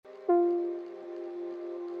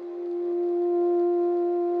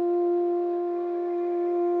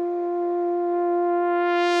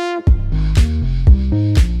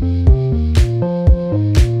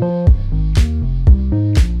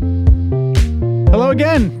Hello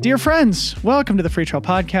again, dear friends. Welcome to the Free Trail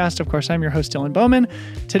Podcast. Of course, I'm your host, Dylan Bowman.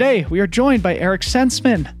 Today, we are joined by Eric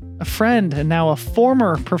Senseman, a friend and now a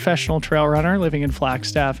former professional trail runner living in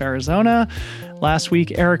Flagstaff, Arizona. Last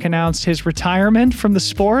week, Eric announced his retirement from the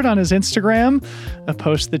sport on his Instagram, a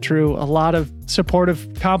post that drew a lot of supportive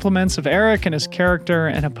compliments of Eric and his character,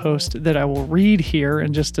 and a post that I will read here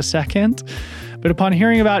in just a second. But upon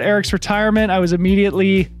hearing about Eric's retirement, I was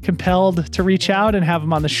immediately compelled to reach out and have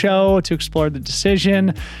him on the show to explore the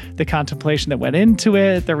decision, the contemplation that went into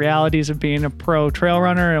it, the realities of being a pro trail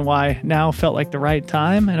runner, and why now felt like the right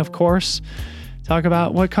time. And of course, talk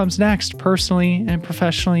about what comes next personally and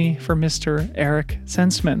professionally for Mr. Eric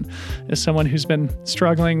Senseman. As someone who's been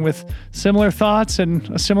struggling with similar thoughts and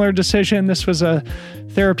a similar decision, this was a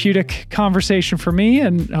therapeutic conversation for me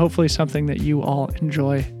and hopefully something that you all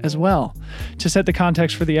enjoy as well. To set the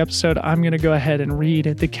context for the episode, I'm going to go ahead and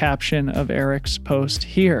read the caption of Eric's post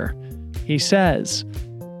here. He says,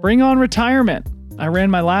 "Bring on retirement. I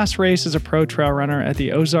ran my last race as a pro trail runner at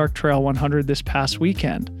the Ozark Trail 100 this past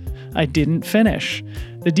weekend. I didn't finish.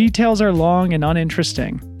 The details are long and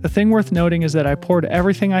uninteresting. The thing worth noting is that I poured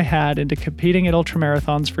everything I had into competing at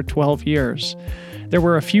ultramarathons for 12 years. There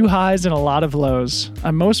were a few highs and a lot of lows.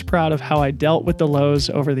 I'm most proud of how I dealt with the lows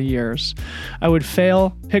over the years. I would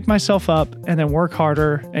fail, pick myself up, and then work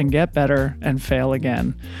harder and get better and fail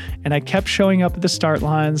again. And I kept showing up at the start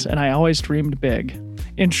lines, and I always dreamed big.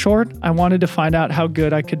 In short, I wanted to find out how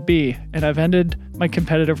good I could be, and I've ended my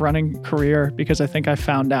competitive running career because I think I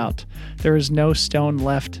found out. There is no stone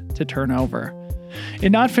left to turn over.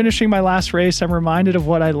 In not finishing my last race, I'm reminded of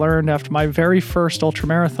what I learned after my very first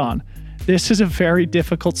ultramarathon. This is a very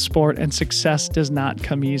difficult sport, and success does not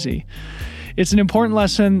come easy. It's an important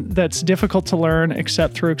lesson that's difficult to learn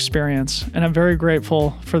except through experience, and I'm very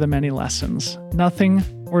grateful for the many lessons. Nothing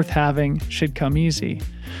worth having should come easy.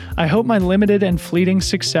 I hope my limited and fleeting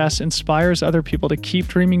success inspires other people to keep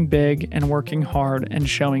dreaming big and working hard and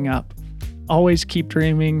showing up. Always keep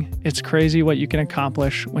dreaming. It's crazy what you can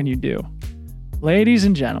accomplish when you do." Ladies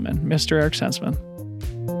and gentlemen, Mr. Eric Senseman.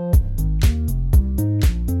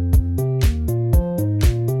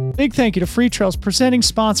 Big thank you to Free Trail's presenting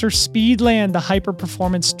sponsor, Speedland, the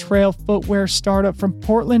hyper-performance trail footwear startup from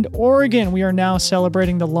Portland, Oregon. We are now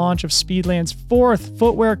celebrating the launch of Speedland's fourth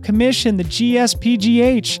footwear commission, the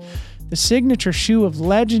GSPGH, the signature shoe of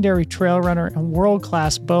legendary trail runner and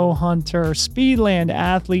world-class bow hunter, Speedland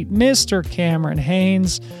athlete, Mr. Cameron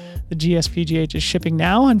Haynes. The GSPGH is shipping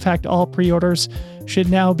now. In fact, all pre-orders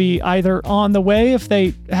should now be either on the way if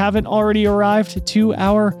they haven't already arrived to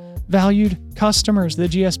our valued customers. The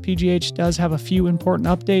GSPGH does have a few important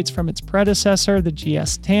updates from its predecessor, the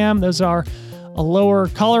GS TAM. Those are a lower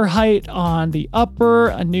collar height on the upper,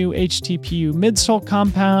 a new HTPU midsole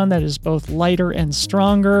compound that is both lighter and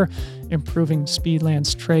stronger, improving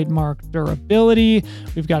Speedland's trademark durability.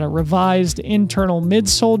 We've got a revised internal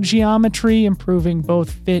midsole geometry, improving both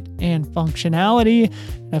fit and functionality,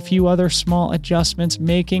 and a few other small adjustments,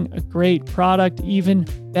 making a great product even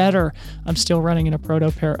better. I'm still running in a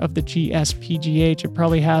proto pair of the GSPGH. It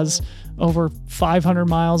probably has over 500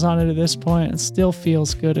 miles on it at this point and still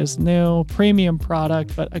feels good as new. Premium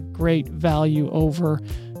product, but a great value over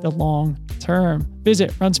the long term.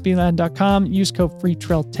 Visit runspeedland.com. Use code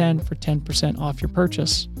FREETRAIL10 for 10% off your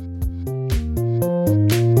purchase.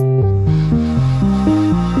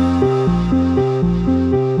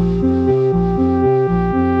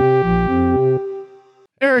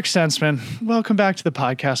 Eric Senseman, welcome back to the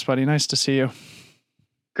podcast, buddy. Nice to see you.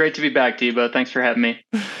 Great to be back, Debo. Thanks for having me.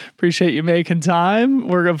 Appreciate you making time.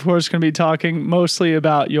 We're, of course, going to be talking mostly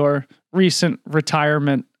about your recent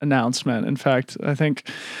retirement announcement. In fact, I think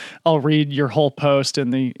I'll read your whole post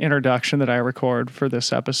in the introduction that I record for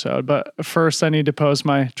this episode. But first, I need to pose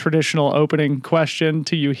my traditional opening question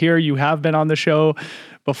to you here. You have been on the show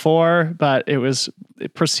before, but it was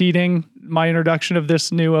preceding my introduction of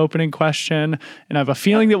this new opening question, and I have a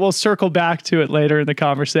feeling that we'll circle back to it later in the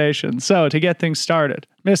conversation. So to get things started,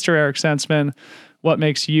 Mr. Eric Senseman, what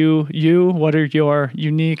makes you you? What are your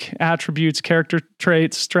unique attributes, character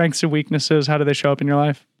traits, strengths, and weaknesses? How do they show up in your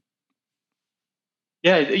life?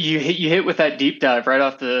 Yeah, you hit with that deep dive right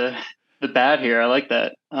off the bat here. I like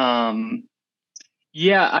that.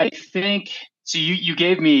 Yeah, I think so. You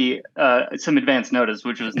gave me some advance notice,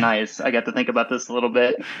 which was nice. I got to think about this a little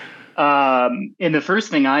bit. And the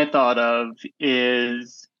first thing I thought of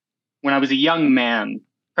is when I was a young man,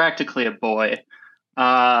 practically a boy.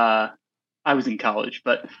 I was in college,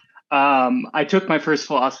 but I took my first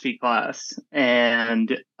philosophy class,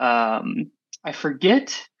 and I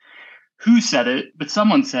forget who said it, but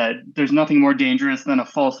someone said there's nothing more dangerous than a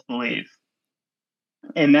false belief.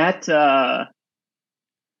 And that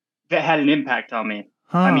that had an impact on me.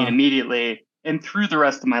 Huh. I mean, immediately and through the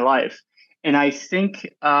rest of my life. And I think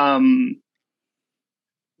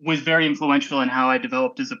was very influential in how I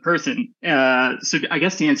developed as a person. So I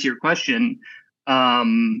guess to answer your question,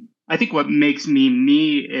 I think what makes me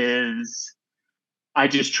me is I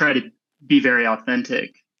just try to be very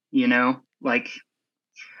authentic, like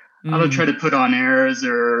I don't try to put on airs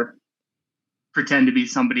or pretend to be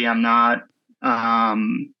somebody I'm not.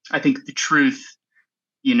 I think the truth,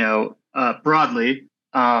 broadly,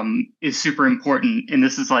 is super important. And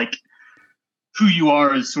this is like who you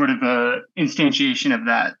are is sort of a instantiation of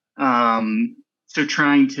that. So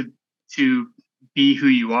trying to be who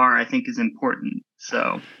you are, I think, is important.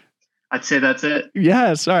 So I'd say that's it.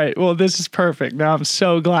 Yes. All right. Well, this is perfect. Now I'm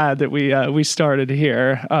so glad that we started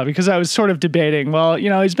here because I was sort of debating. Well,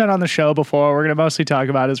 he's been on the show before. We're going to mostly talk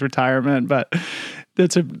about his retirement, but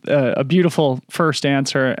that's a beautiful first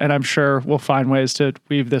answer, and I'm sure we'll find ways to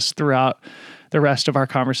weave this throughout the rest of our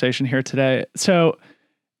conversation here today. So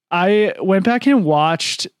I went back and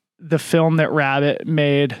watched the film that Rabbit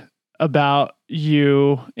made about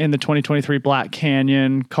you in the 2023 Black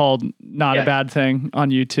Canyon called Not a Bad Thing on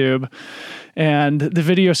YouTube. And the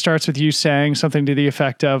video starts with you saying something to the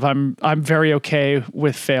effect of, I'm very okay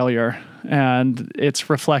with failure. And it's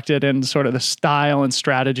reflected in sort of the style and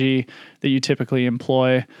strategy that you typically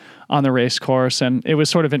employ on the race course. And it was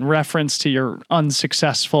sort of in reference to your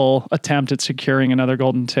unsuccessful attempt at securing another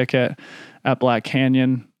golden ticket at Black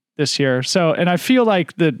Canyon this year. So, and I feel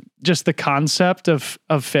like the concept of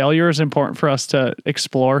failure is important for us to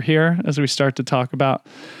explore here as we start to talk about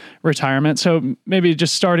retirement. So maybe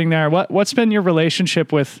just starting there, what's been your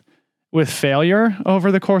relationship with failure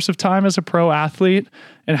over the course of time as a pro athlete?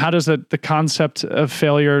 And how does the concept of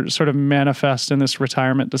failure sort of manifest in this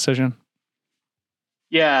retirement decision?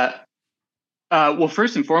 Yeah. Well,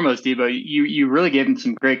 first and foremost, Debo, you really gave him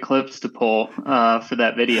some great clips to pull for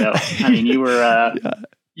that video. I mean, you were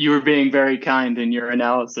you were being very kind in your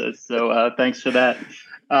analysis, so thanks for that.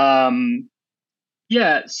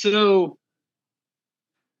 So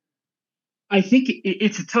I think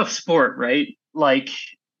it's a tough sport, right? Like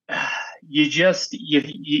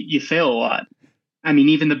you fail a lot. I mean,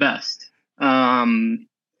 even the best.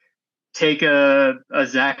 Take a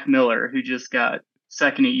Zach Miller who just got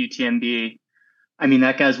second at UTMB. I mean,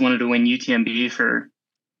 that guy's wanted to win UTMB for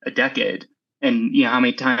a decade, and how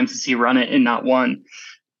many times has he run it and not won?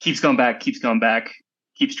 Keeps going back, keeps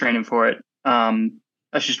training for it.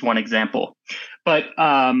 That's just one example. But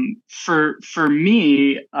for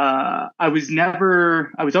me, I was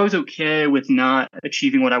always okay with not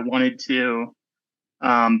achieving what I wanted to,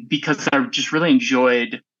 because I just really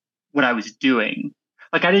enjoyed what I was doing.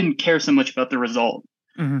 Like I didn't care so much about the result.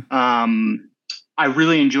 Mm-hmm. I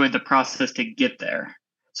really enjoyed the process to get there.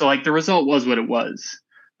 So like the result was what it was.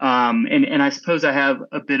 And I suppose I have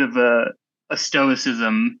a bit of a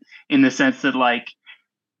stoicism in the sense that like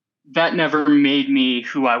that never made me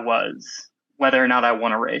who I was, whether or not I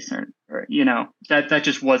won a race or that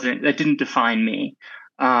just that didn't define me.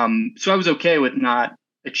 So I was okay with not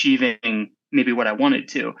achieving maybe what I wanted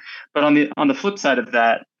to. But on the flip side of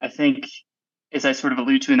that, I think, as I sort of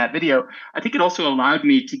allude to in that video, I think it also allowed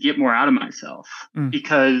me to get more out of myself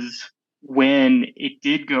because when it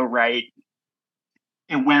did go right,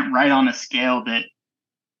 it went right on a scale that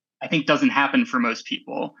I think doesn't happen for most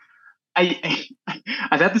people. I've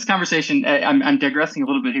had this conversation. I'm digressing a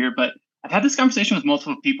little bit here, but I've had this conversation with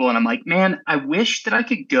multiple people, and I'm like, man, I wish that I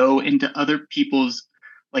could go into other people's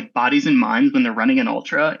like bodies and minds when they're running an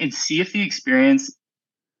ultra and see if the experience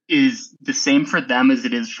is the same for them as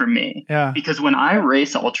it is for me. Yeah. Because when I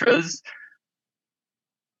race ultras,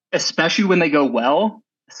 especially when they go well,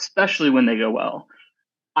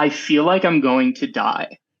 I feel like I'm going to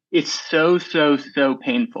die. It's so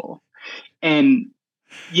painful. And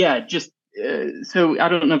so I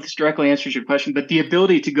don't know if this directly answers your question, but the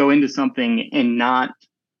ability to go into something and not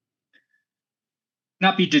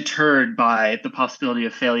be deterred by the possibility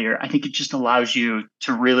of failure, I think it just allows you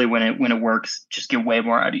to really, when it works, just get way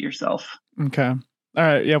more out of yourself. Okay. All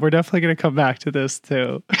right. Yeah, we're definitely going to come back to this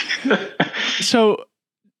too. So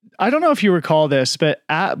I don't know if you recall this, but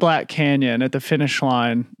at Black Canyon at the finish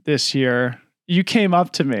line this year, you came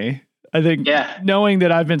up to me, I think, knowing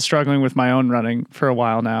that I've been struggling with my own running for a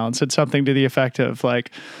while now, and said something to the effect of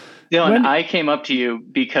like, Dylan, I came up to you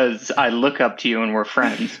because I look up to you and we're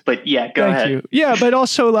friends. But yeah, go ahead. Thank you. Yeah, but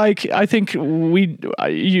also like I think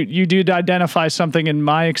you did identify something in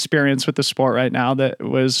my experience with the sport right now that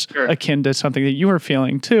was akin to something that you were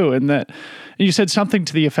feeling too, and that you said something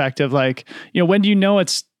to the effect of like, when do you know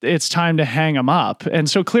it's time to hang them up? And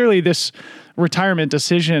so clearly this retirement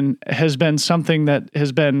decision has been something that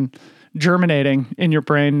has been germinating in your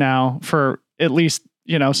brain now for at least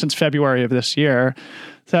since February of this year.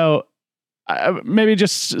 So maybe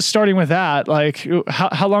just starting with that, like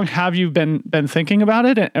how long have you been thinking about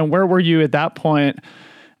it, and where were you at that point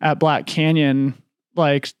at Black Canyon,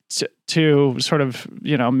 like to sort of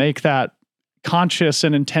make that conscious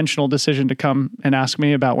and intentional decision to come and ask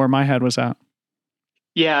me about where my head was at?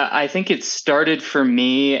 Yeah, I think it started for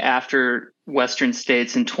me after Western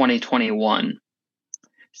States in 2021.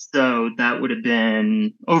 So that would have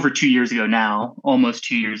been over 2 years ago now, almost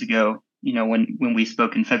 2 years ago, when we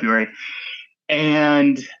spoke in February.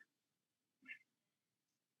 And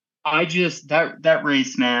I just, that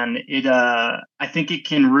race, man, I think it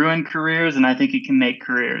can ruin careers, and I think it can make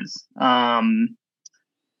careers. I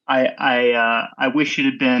wish it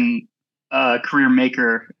had been a career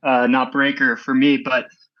maker, not breaker for me, but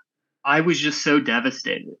I was just so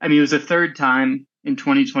devastated. I mean, it was the third time in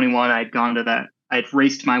 2021 I'd gone to that. I'd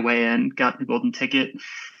raced my way in, got the golden ticket.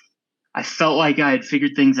 I felt like I had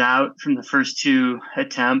figured things out from the first two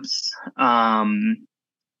attempts. And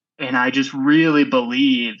I just really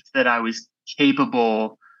believed that I was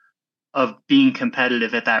capable of being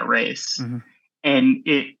competitive at that race. Mm-hmm. And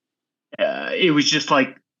it was just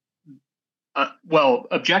like,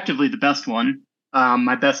 objectively the best one,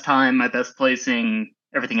 my best time, my best placing,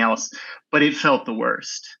 everything else, but it felt the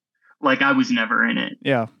worst. Like I was never in it.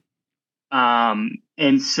 Yeah.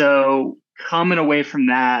 And so coming away from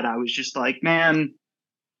that, I was just like, man,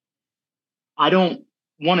 I don't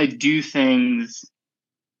want to do things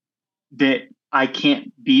that I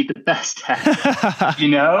can't be the best at,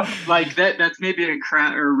 like that's maybe a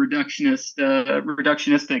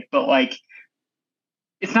reductionistic, but like,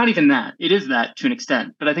 it's not even that. It is that to an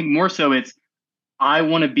extent, but I think more so it's, I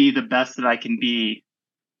want to be the best that I can be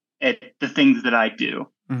at the things that I do.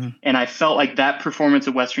 Mm-hmm. And I felt like that performance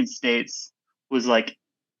at Western States was like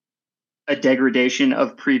a degradation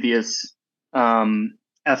of previous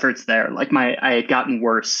efforts there. Like I had gotten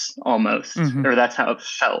worse almost, mm-hmm. or that's how it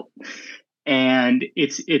felt. And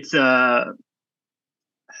it's a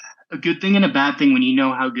good thing and a bad thing when you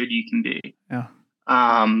know how good you can be. Yeah.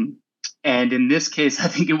 And in this case, I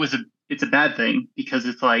think it's a bad thing, because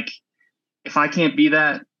it's like, if I can't be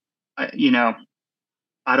that, I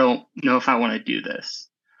don't know if I want to do this,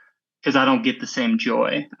 because I don't get the same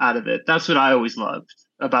joy out of it. That's what I always loved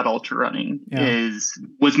about ultra running,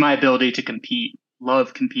 was my ability to compete.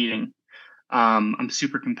 Love competing. I'm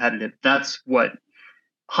super competitive. That's what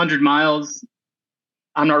 100 miles.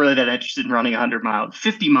 I'm not really that interested in running 100 miles.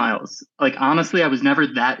 50 miles. Like, honestly, I was never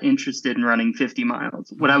that interested in running 50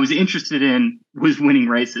 miles. What I was interested in was winning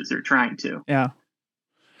races, or trying to. Yeah.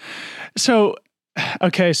 So,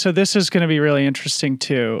 okay. So this is going to be really interesting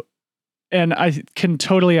too. And I can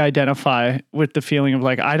totally identify with the feeling of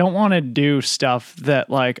like, I don't want to do stuff that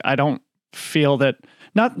like, I don't feel that,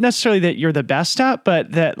 not necessarily that you're the best at,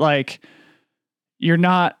 but that like, you're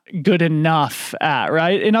not good enough at,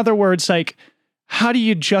 right? In other words, like, how do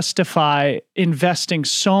you justify investing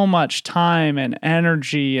so much time and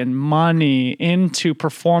energy and money into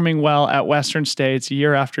performing well at Western States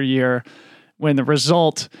year after year, when the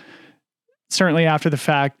result, certainly after the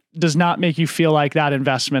fact, does not make you feel like that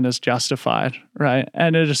investment is justified, right?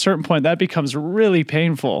 And at a certain point, that becomes really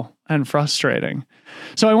painful and frustrating.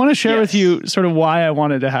 So I want to share with you sort of why I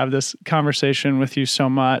wanted to have this conversation with you so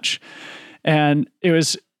much. And it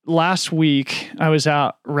was last week I was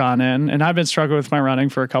out running, and I've been struggling with my running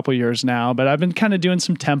for a couple years now, but I've been kind of doing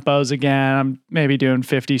some tempos again. I'm maybe doing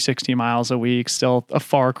 50, 60 miles a week, still a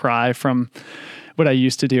far cry from what I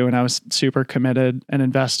used to do when I was super committed and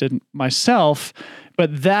invested in myself.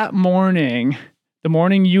 But that morning, the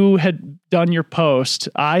morning you had done your post,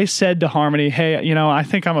 I said to Harmony, hey, I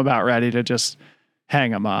think I'm about ready to just hang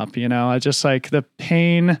them up. I just like the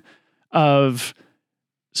pain of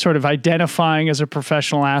sort of identifying as a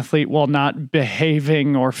professional athlete while not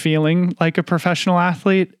behaving or feeling like a professional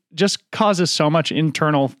athlete just causes so much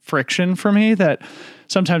internal friction for me that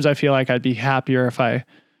sometimes I feel like I'd be happier if I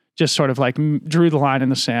just sort of like drew the line in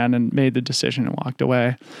the sand and made the decision and walked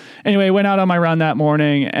away. Anyway, went out on my run that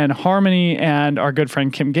morning, and Harmony and our good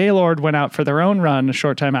friend Kim Gaylord went out for their own run a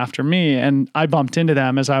short time after me, and I bumped into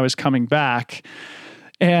them as I was coming back.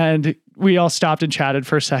 And we all stopped and chatted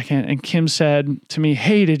for a second. And Kim said to me,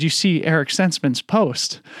 "Hey, did you see Eric Senseman's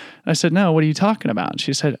post?" I said, "No, what are you talking about?" And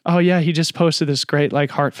she said, "Oh yeah, he just posted this great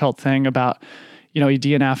like heartfelt thing about, he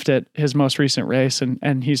DNF'd at his most recent race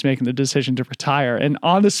and he's making the decision to retire." And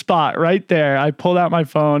on the spot right there, I pulled out my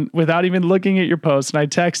phone without even looking at your post and I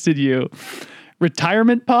texted you,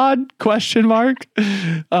 "Retirement pod?" question mark.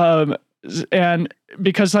 And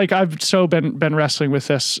because like I've so been wrestling with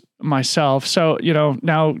this myself. So,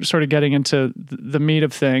 now sort of getting into the meat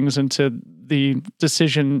of things, into the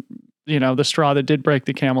decision, the straw that did break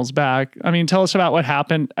the camel's back. I mean, tell us about what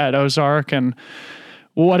happened at Ozark and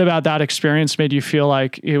what about that experience made you feel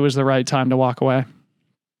like it was the right time to walk away?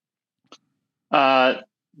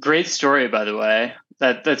 Great story, by the way.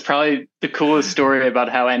 That's probably the coolest story about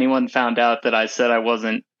how anyone found out that I said I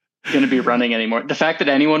wasn't going to be running anymore. The fact that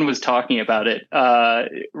anyone was talking about it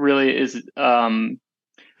really is,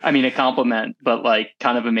 a compliment, but like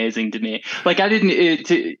kind of amazing to me. Like I didn't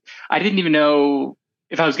even know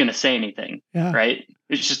if I was going to say anything. Yeah. Right?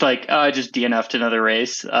 It's just like I just DNF'd another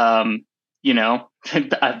race. I've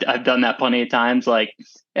done that plenty of times. Like,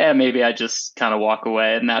 yeah, maybe I just kind of walk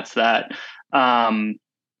away, and that's that. I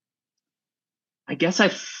guess I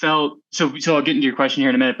felt so. I'll get into your question here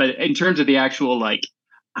in a minute, but in terms of the actual, like,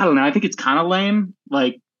 I don't know. I think it's kind of lame,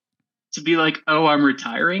 like, to be like, "Oh, I'm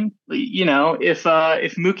retiring." If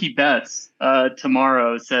Mookie Betts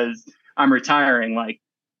tomorrow says I'm retiring, like,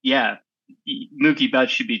 yeah, Mookie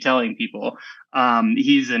Betts should be telling people.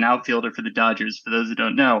 He's an outfielder for the Dodgers, for those who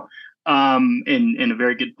don't know, and a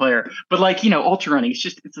very good player. But like, ultra running,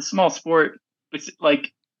 it's a small sport. It's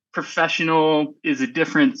like professional is a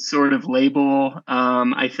different sort of label,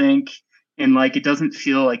 I think. And like, it doesn't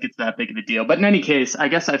feel like it's that big of a deal. But in any case, I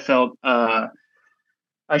guess I felt I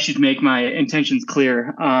should make my intentions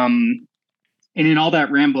clear. And in all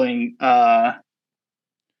that rambling, I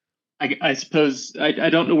suppose I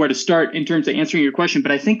don't know where to start in terms of answering your question,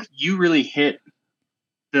 but I think you really hit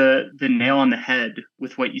the nail on the head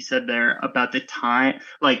with what you said there about the time.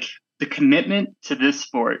 Like, the commitment to this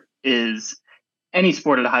sport is any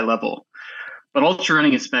sport at a high level, but ultra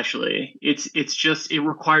running especially. It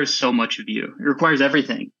requires so much of you. It requires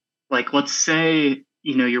everything. Like, let's say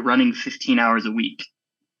you're running 15 hours a week.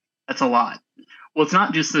 That's a lot. Well, it's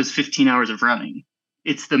not just those 15 hours of running.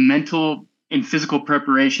 It's the mental and physical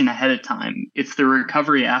preparation ahead of time. It's the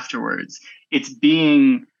recovery afterwards. It's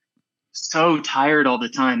being so tired all the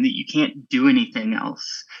time that you can't do anything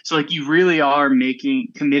else. So like, you really are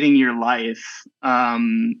committing your life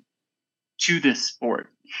to this sport.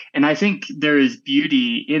 And I think there is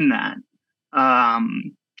beauty in that.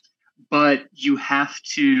 But you have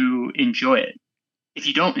to enjoy it. If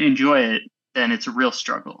you don't enjoy it, then it's a real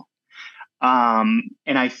struggle. And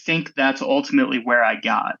I think that's ultimately where I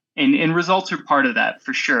got. And results are part of that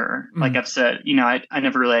for sure. Like I've said, I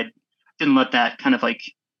never really didn't let that kind of like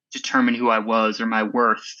determine who I was or my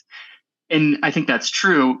worth. And I think that's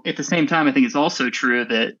true. At the same time, I think it's also true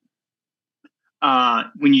that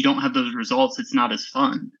when you don't have those results, it's not as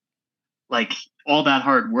fun. Like, all that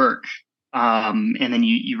hard work, and then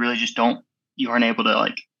you really just you aren't able to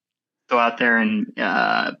like go out there and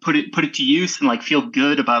put it to use and like feel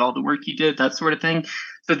good about all the work you did, that sort of thing.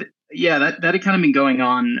 So that had kind of been going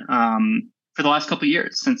on for the last couple of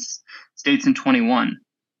years, since States in 21.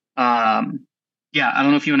 I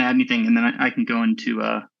don't know if you want to add anything, and then I can go into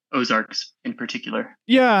Ozarks in particular.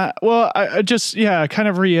 Yeah, well, I just kind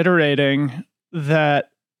of reiterating that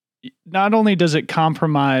not only does it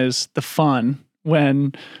compromise the fun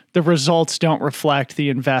when the results don't reflect the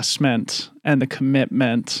investment and the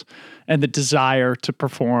commitment and the desire to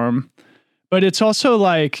perform, but it's also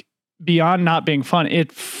like, beyond not being fun,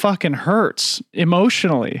 it fucking hurts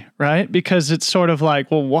emotionally, right? Because it's sort of like,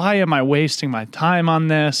 well, why am I wasting my time on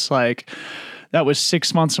this? Like, that was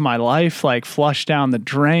 6 months of my life, like, flushed down the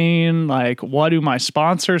drain. Like, what do my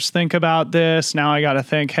sponsors think about this? Now I got to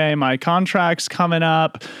think, hey, my contract's coming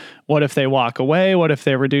up. What if they walk away? What if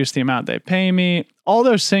they reduce the amount they pay me? All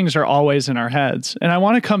those things are always in our heads. And I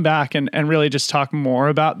want to come back and really just talk more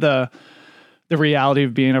about the reality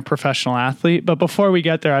of being a professional athlete. But before we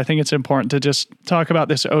get there, I think it's important to just talk about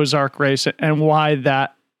this Ozark race and why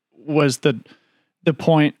that was the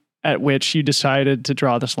point at which you decided to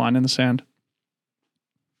draw this line in the sand.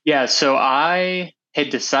 Yeah, so I had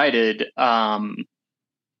decided after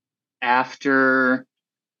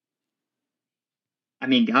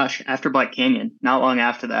Black Canyon, not long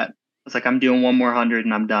after that, I was like, I'm doing one more 100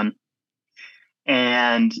 and I'm done.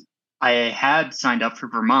 And I had signed up for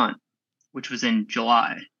Vermont, which was in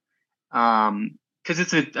July, because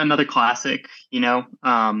it's another classic,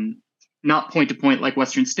 not point to point like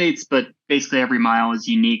Western States, but basically every mile is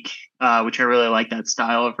unique, which I really like that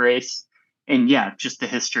style of race. And yeah, just the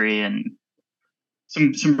history, and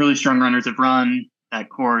some really strong runners have run that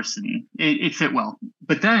course, and it fit well.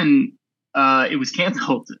 But then it was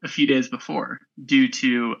canceled a few days before due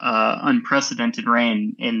to unprecedented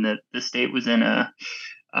rain, and the state was in a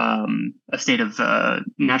state of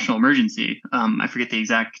national emergency. I forget the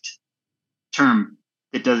exact term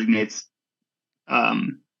that designates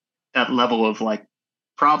that level of like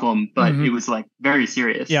problem, but it was like very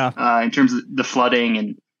serious. In terms of the flooding,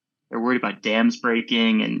 and they're worried about dams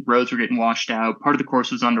breaking and roads were getting washed out. Part of the course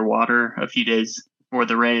was underwater a few days before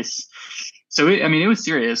the race. So, it was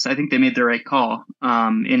serious. I think they made the right call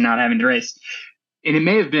in not having the race. And it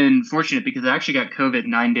may have been fortunate because I actually got COVID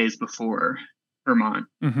 9 days before Vermont.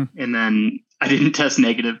 And then I didn't test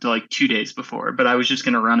negative till like 2 days before, but I was just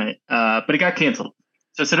going to run it. But it got canceled.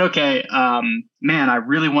 So I said, okay, man, I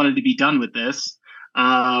really wanted to be done with this.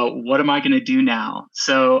 What am I going to do now?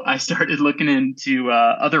 So I started looking into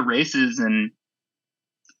other races, and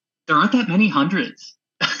there aren't that many hundreds,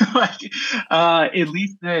 at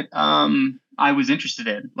least that I was interested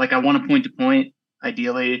in. Like, I want a point to point,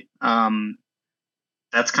 ideally.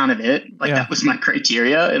 That's kind of it. Like, that was my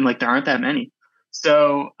criteria, and like there aren't that many.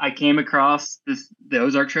 So I came across the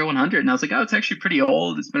Ozark Trail 100, and I was like, oh, it's actually pretty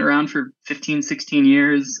old. It's been around for 15, 16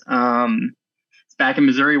 years. It's back in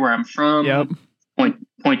Missouri, where I'm from.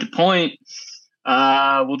 Point to point.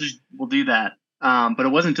 We'll do that. But it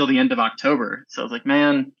wasn't until the end of October. So I was like,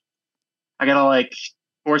 man, I gotta like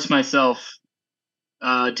force myself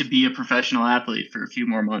to be a professional athlete for a few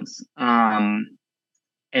more months. I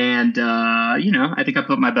think I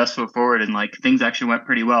put my best foot forward, and like things actually went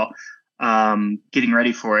pretty well. Getting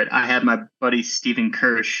ready for it, I had my buddy Stephen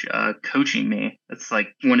Kirsch coaching me. That's like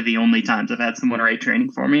one of the only times I've had someone write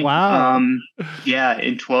training for me. Wow.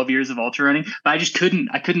 In 12 years of ultra running, but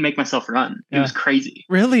I couldn't make myself run. It was crazy.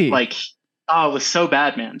 Really? Like, oh, it was so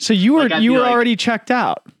bad, man. So you were already checked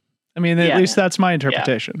out. I mean, at least that's my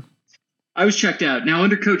interpretation. Yeah. I was checked out. Now,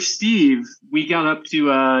 under Coach Steve, we got up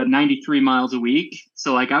to 93 miles a week.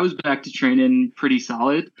 So, like, I was back to training pretty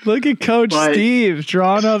solid. Look at Coach Steve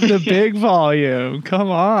drawing up the big volume. Come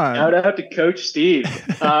on. Shout out to Coach Steve.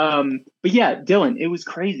 But yeah, Dylan, it was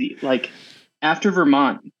crazy. Like, after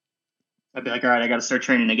Vermont, I'd be like, all right, I got to start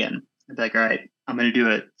training again. I'd be like, all right, I'm going to do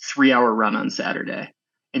a 3-hour run on Saturday.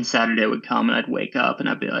 And Saturday would come, and I'd wake up, and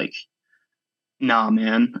I'd be like, nah,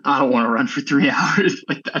 man, I don't want to run for 3 hours.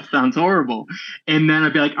 Like, that sounds horrible. And then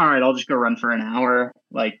I'd be like, all right, I'll just go run for an hour.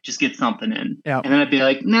 Like, just get something in. Yep. And then I'd be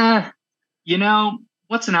like, nah,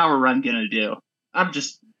 what's an hour run going to do? I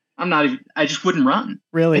just wouldn't run.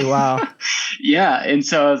 Really? Wow. Yeah. And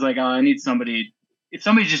so I was like, oh, I need somebody. If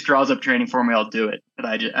somebody just draws up training for me, I'll do it. But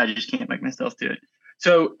I just can't make myself do it.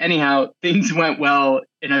 So anyhow, things went well,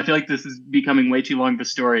 and I feel like this is becoming way too long of a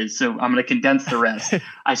story, so I'm going to condense the rest.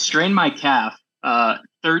 I strained my calf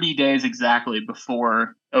 30 days exactly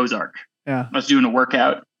before Ozark. Yeah. I was doing a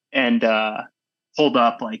workout and pulled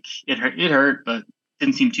up. Like, it hurt, but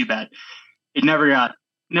didn't seem too bad. It never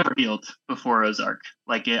healed before Ozark.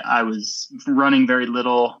 Like, I was running very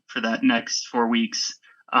little for that next 4 weeks.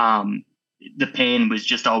 The pain was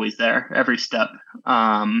just always there every step.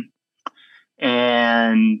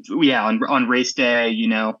 And yeah, on race day,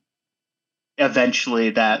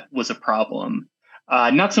 eventually that was in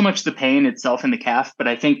not so much the pain itself in the calf, but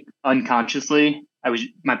I think unconsciously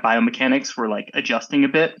my biomechanics were like adjusting a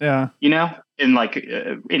bit, in like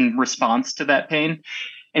in response to that pain.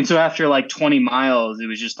 And so after like 20 miles, it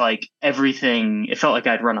was just like everything, it felt like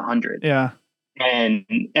I'd run 100. Yeah. And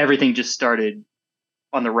everything just started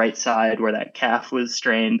on the right side where that calf was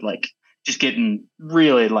strained, like just getting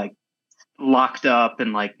really like locked up,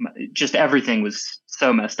 and like just everything was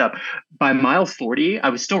so messed up. By mile 40, I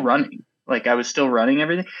was still running. Like, I was still running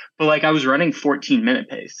everything, but like I was running 14-minute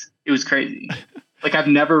pace. It was crazy. Like, I've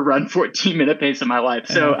never run 14-minute pace in my life.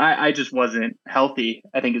 So I just wasn't healthy,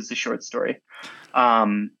 I think is the short story.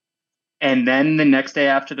 And then the next day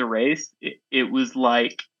after the race, it was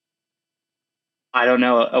like, I don't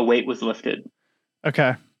know, a weight was lifted.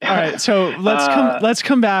 Okay. All right. So let's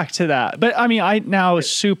come back to that. But I mean, I now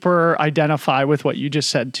super identify with what you just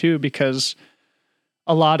said too, because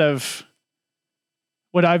a lot of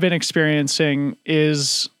what I've been experiencing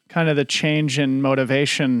is kind of the change in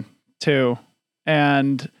motivation too.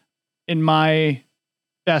 And in my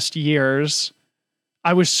best years,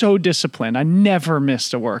 I was so disciplined. I never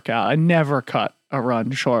missed a workout. I never cut a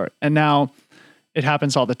run short. And now it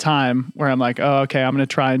happens all the time where I'm like, oh, okay, I'm going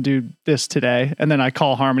to try and do this today. And then I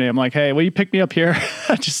call Harmony. I'm like, hey, will you pick me up here?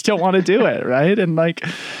 I just don't want to do it. Right. And like,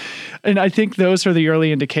 And I think those are the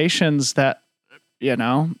early indications that,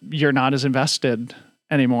 you're not as invested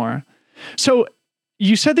anymore. So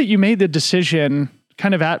you said that you made the decision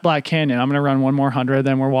kind of at Black Canyon, I'm going to run one more 100,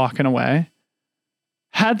 then we're walking away.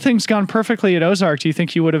 Had things gone perfectly at Ozark, do you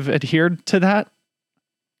think you would have adhered to that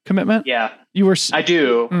commitment? Yeah, you were. I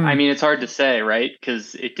do. I mean, it's hard to say, right?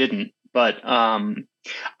 Because it didn't. But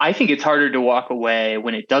I think it's harder to walk away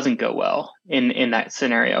when it doesn't go well in that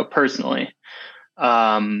scenario, personally.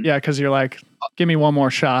 Yeah, because you're like, give me one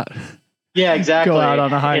more shot. Yeah, exactly. Go out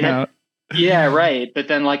on a high note. Yeah, right. But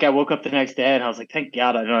then, like, I woke up the next day and I was like, thank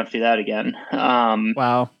God I don't have to do that again.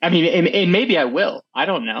 Wow. I mean, and maybe I will. I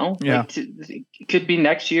don't know. Yeah. Like, it could be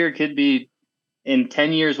next year. It could be in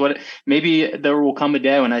 10 years. Maybe there will come a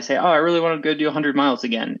day when I say, oh, I really want to go do 100 miles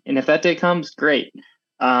again. And if that day comes, great.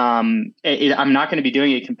 I'm not going to be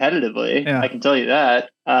doing it competitively. Yeah. I can tell you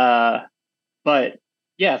that. But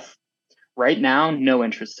yes, right now, no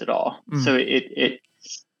interest at all. So it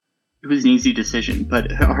was an easy decision,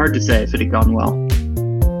 but hard to say if it had gone well.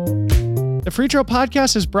 The Free Trail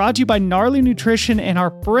Podcast is brought to you by Gnarly Nutrition and our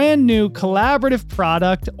brand new collaborative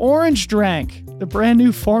product, Orange Drank, the brand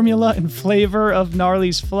new formula and flavor of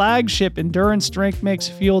Gnarly's flagship endurance drink mix,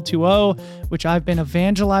 Fuel 2.0, which I've been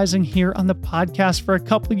evangelizing here on the podcast for a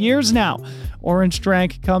couple of years now. Orange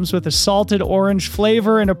Drank comes with a salted orange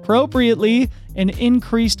flavor and appropriately an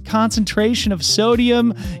increased concentration of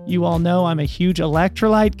sodium. You all know I'm a huge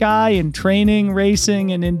electrolyte guy in training,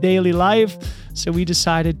 racing, and in daily life. So we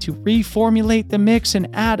decided to reformulate the mix and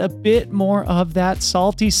add a bit more of that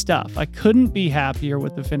salty stuff. I couldn't be happier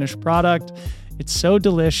with the finished product. It's so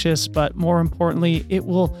delicious, but more importantly, it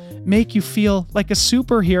will make you feel like a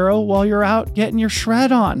superhero while you're out getting your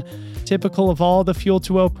shred on. Typical of all the Fuel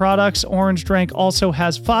 2.0 products, Orange Drank also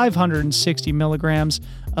has 560 milligrams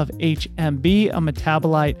of HMB, a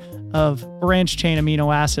metabolite of branched-chain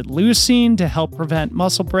amino acid leucine to help prevent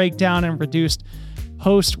muscle breakdown and reduced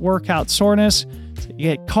post-workout soreness. So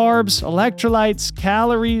you get carbs, electrolytes,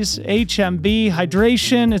 calories, HMB,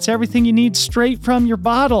 hydration. It's everything you need straight from your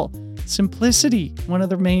bottle. Simplicity, one of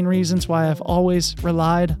the main reasons why I've always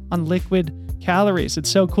relied on liquid calories. It's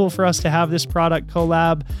so cool for us to have this product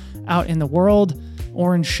collab out in the world.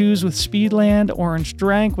 Orange shoes with Speedland, Orange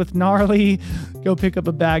Drank with Gnarly. Go pick up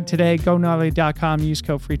a bag today. GoGnarly.com. Use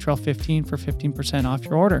code FreeTrail15 for 15% off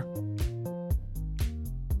your order.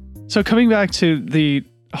 So coming back to the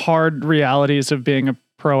hard realities of being a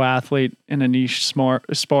pro athlete in a niche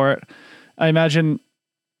sport, I imagine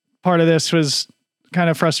part of this was kind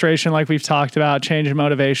of frustration, like we've talked about, change in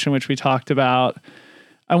motivation, which we talked about.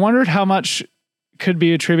 I wondered how much could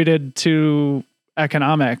be attributed to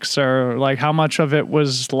economics, or like how much of it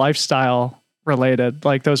was lifestyle related,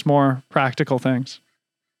 like those more practical things.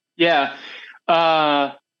 Yeah.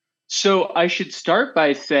 So I should start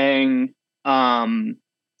by saying, the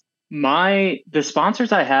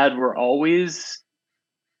sponsors I had were always,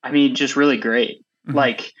 just really great. Mm-hmm.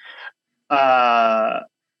 Like,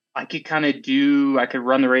 I could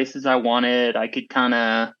run the races I wanted. I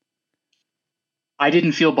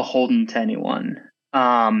didn't feel beholden to anyone.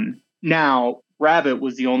 Now Rabbit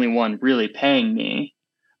was the only one really paying me.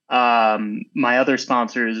 My other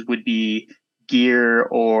sponsors would be gear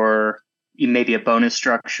or maybe a bonus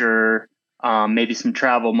structure, maybe some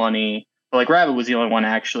travel money. But like Rabbit was the only one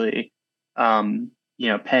actually,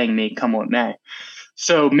 paying me come what may.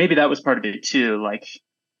 So maybe that was part of it too. Like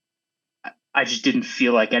I just didn't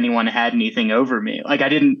feel like anyone had anything over me. Like I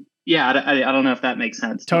don't know if that makes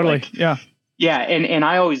sense. Totally. Like, yeah. Yeah. And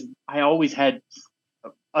I always had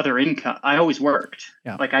other income. I always worked.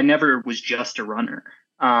 Yeah. Like I never was just a runner.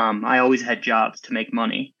 I always had jobs to make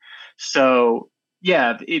money. So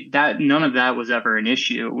yeah, none of that was ever an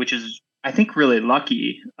issue, which is, I think, really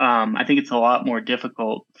lucky. I think it's a lot more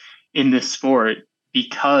difficult in this sport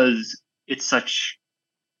because it's such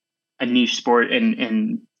a niche sport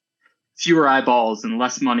and fewer eyeballs and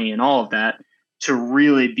less money and all of that to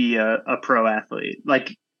really be a pro athlete.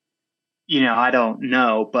 Like, I don't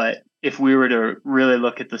know, but if we were to really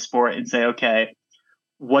look at the sport and say, okay,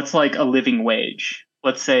 what's like a living wage?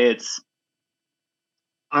 Let's say it's,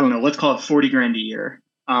 I don't know, let's call it 40 grand a year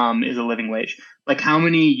is a living wage. Like how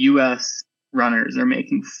many US runners are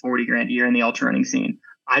making 40 grand a year in the ultra running scene?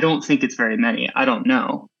 I don't think it's very many. I don't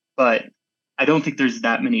know, but I don't think there's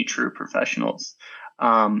that many true professionals.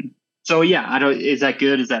 So yeah, is that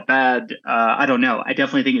good? Is that bad? I don't know. I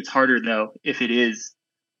definitely think it's harder though, if it is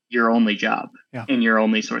your only job and your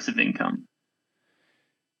only source of income.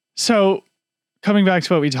 So coming back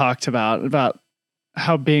to what we talked about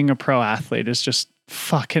how being a pro athlete is just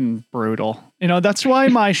fucking brutal. That's why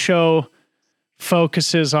my show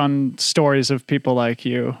focuses on stories of people like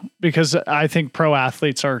you, because I think pro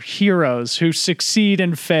athletes are heroes who succeed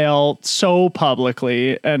and fail so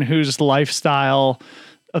publicly and whose lifestyle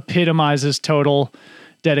epitomizes total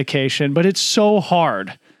dedication, but it's so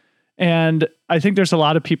hard. And I think there's a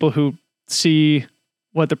lot of people who see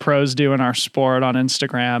what the pros do in our sport on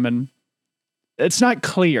Instagram, and it's not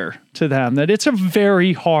clear to them that it's a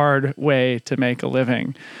very hard way to make a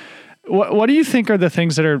living. What do you think are the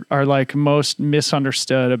things that are like most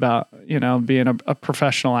misunderstood about, being a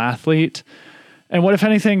professional athlete? And what, if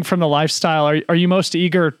anything, from the lifestyle are you most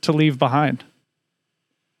eager to leave behind?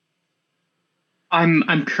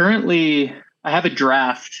 I'm currently, I have a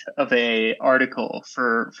draft of a article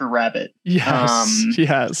for Rabbit. Yes.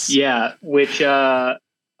 Yes. Yeah. Which, I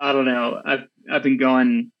don't know. I've been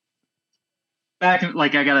going back,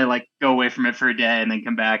 like I gotta go away from it for a day and then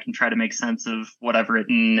come back and try to make sense of what I've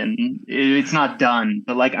written, and it's not done,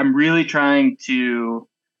 but I'm really trying to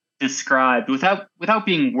describe without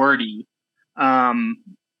being wordy. I'm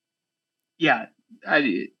trying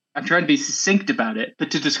to be succinct about it, but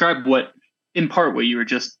to describe in part what you were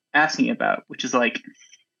just asking about, which is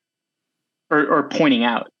or pointing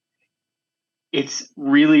out, it's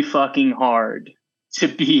really fucking hard to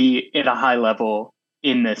be at a high level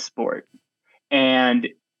in this sport. And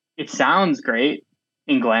it sounds great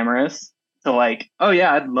and glamorous. So oh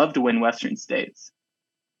yeah, I'd love to win Western States.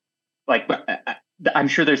 I'm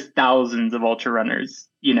sure there's thousands of ultra runners,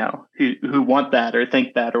 who want that or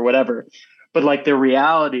think that or whatever. But the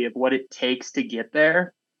reality of what it takes to get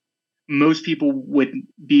there, most people would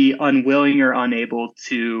be unwilling or unable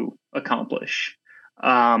to accomplish.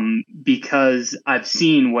 Because I've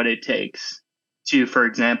seen what it takes to, for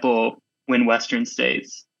example, win Western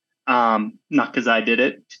States. Not because I did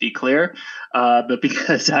it, to be clear, but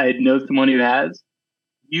because I know someone who has.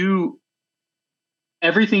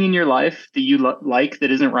 Everything in your life that you like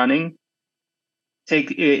that isn't running,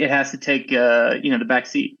 it has to take the back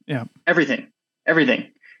seat. Yeah, everything.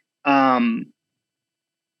 I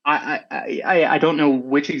don't know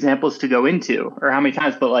which examples to go into or how many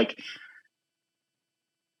times, but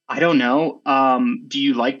I don't know. Do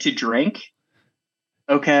you like to drink?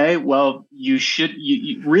 Okay, well, you should.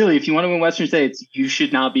 You really, if you want to win Western States, you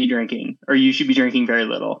should not be drinking, or you should be drinking very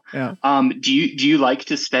little. Yeah. Do you like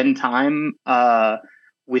to spend time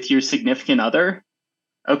with your significant other?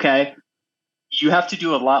 Okay, you have to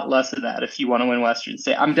do a lot less of that if you want to win Western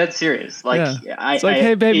States. I'm dead serious.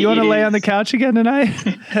 Hey, babe, you want to lay on the couch again tonight?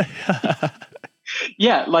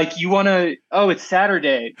 Yeah, you want to. Oh, it's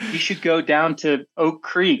Saturday. You should go down to Oak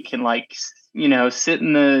Creek and sit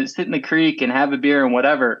in the creek and have a beer and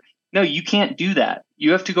whatever. No, you can't do that.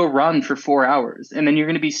 You have to go run for 4 hours, and then you're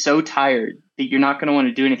going to be so tired that you're not going to want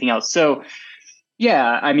to do anything else. So,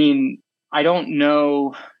 yeah, I mean, I don't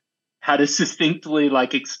know how to succinctly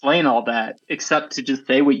explain all that, except to just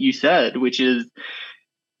say what you said, which is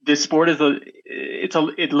this sport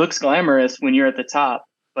it looks glamorous when you're at the top,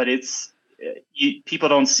 but people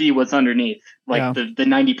don't see what's underneath, the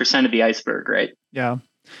 90% of the iceberg, right? Yeah.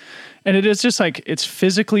 And it is just it's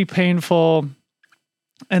physically painful.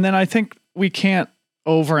 And then I think we can't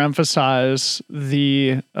overemphasize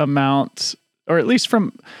the amount, or at least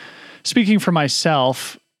from speaking for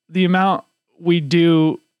myself, the amount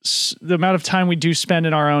of time we do spend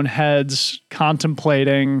in our own heads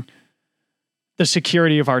contemplating the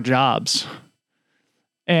security of our jobs.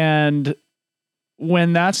 And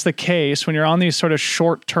when that's the case, when you're on these sort of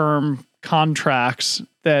short-term contracts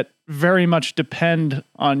that very much depend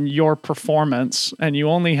on your performance, and you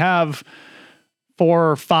only have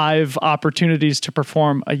 4 or 5 opportunities to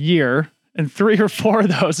perform a year, and 3 or 4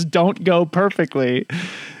 of those don't go perfectly.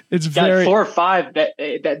 It's very 4 or 5.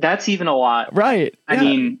 That's even a lot, right? I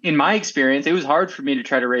mean, in my experience, it was hard for me to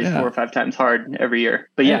try to raise 4 or 5 times hard every year.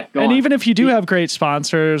 But and even if you do have great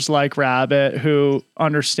sponsors like Rabbit who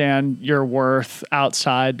understand your worth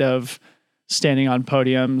outside of standing on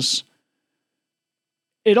podiums,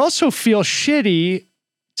 it also feels shitty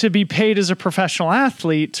to be paid as a professional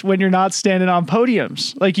athlete when you're not standing on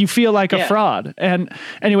podiums. You feel like a fraud. And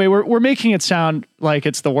anyway, we're making it sound like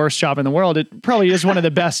it's the worst job in the world. It probably is one of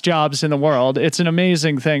the best jobs in the world. It's an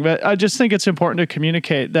amazing thing, but I just think it's important to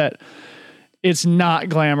communicate that it's not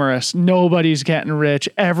glamorous. Nobody's getting rich.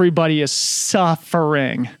 Everybody is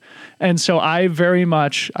suffering. And so I very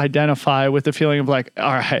much identify with the feeling of all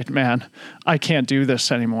right, man, I can't do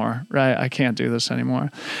this anymore, right? I can't do this anymore.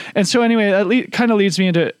 And so anyway, that kind of leads me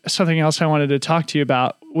into something else I wanted to talk to you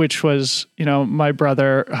about, which was, my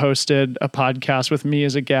brother hosted a podcast with me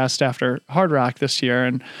as a guest after Hard Rock this year.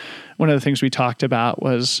 And one of the things we talked about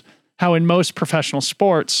was how in most professional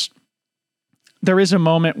sports, there is a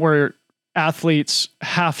moment where athletes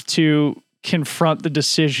have to confront the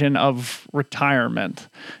decision of retirement.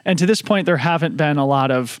 And to this point, there haven't been a lot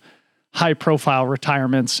of high profile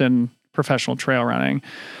retirements in professional trail running.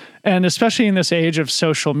 And especially in this age of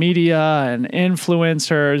social media and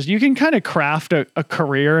influencers, you can kind of craft a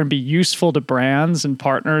career and be useful to brands and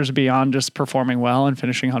partners beyond just performing well and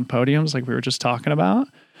finishing on podiums like we were just talking about.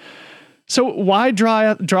 So why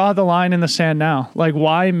draw the line in the sand now? Like,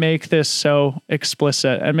 why make this so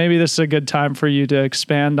explicit? And maybe this is a good time for you to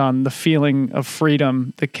expand on the feeling of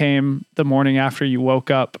freedom that came the morning after you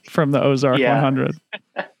woke up from the Ozark 100.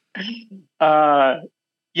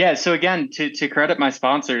 Yeah. So again, to credit my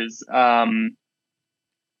sponsors, they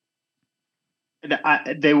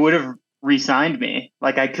would have re-signed me.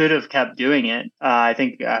 Like, I could have kept doing it. I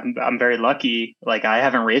think I'm very lucky. Like, I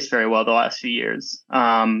haven't raced very well the last few years.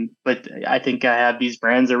 But I think I have these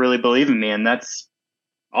brands that really believe in me, and that's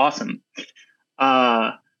awesome.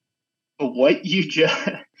 But what you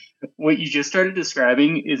just started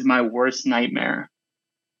describing is my worst nightmare.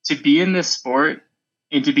 To be in this sport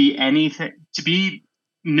and to be anything, to be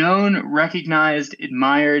known, recognized,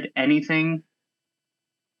 admired, anything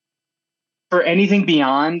for anything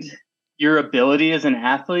beyond your ability as an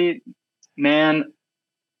athlete, man,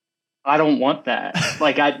 I don't want that.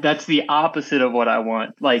 Like, that's the opposite of what I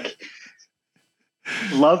want. Like,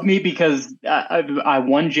 love me because I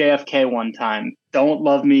won JFK one time. Don't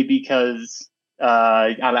love me because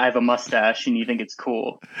I have a mustache and you think it's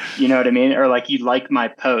cool. You know what I mean? Or like, you like my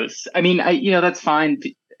posts. I mean, that's fine.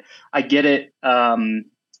 I get it.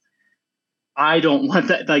 I don't want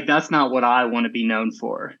that. Like, that's not what I want to be known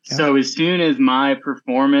for. Yeah. So as soon as my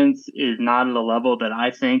performance is not at a level that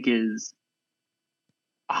I think is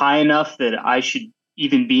high enough that I should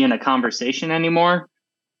even be in a conversation anymore,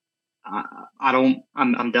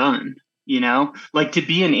 I'm done. Like, to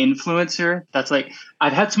be an influencer, that's like,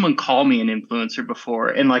 I've had someone call me an influencer before,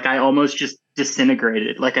 and like, I almost just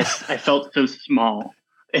disintegrated. Like, I felt so small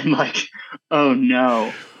and like, oh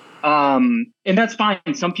no. And that's fine.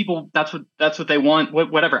 Some people, that's what they want,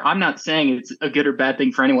 whatever. I'm not saying it's a good or bad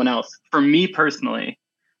thing for anyone else. For me personally,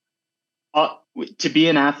 to be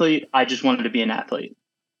an athlete, I just wanted to be an athlete.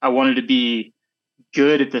 I wanted to be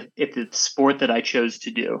good at the sport that I chose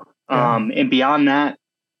to do. And beyond that,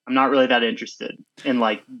 I'm not really that interested in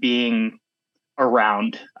like being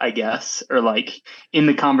around, I guess, or like in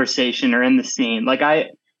the conversation or in the scene. Like,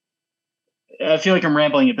 I feel like I'm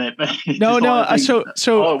rambling a bit, but no.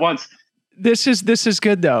 So all at once. This is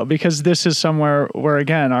good though, because this is somewhere where,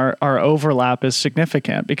 again, our overlap is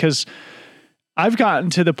significant, because I've gotten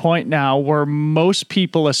to the point now where most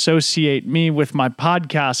people associate me with my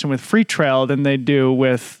podcast and with Free Trail than they do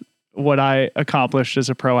with what I accomplished as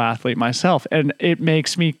a pro athlete myself. And it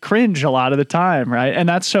makes me cringe a lot of the time. Right. And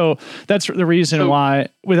that's the reason why,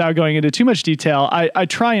 without going into too much detail, I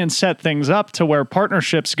try and set things up to where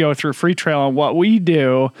partnerships go through Free Trail and what we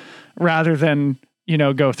do rather than,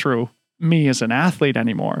 go through me as an athlete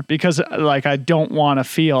anymore, because like, I don't want to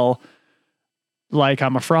feel like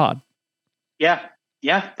I'm a fraud. Yeah,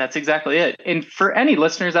 that's exactly it. And for any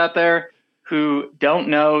listeners out there who don't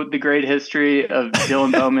know the great history of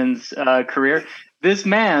Dylan Bowman's career, this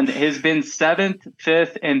man has been 7th,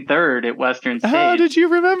 5th, and 3rd at Western States. How did you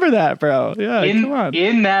remember that, bro? Yeah, come on.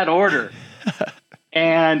 In that order.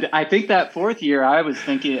 And I think that 4th year, I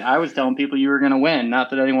was telling people you were going to win.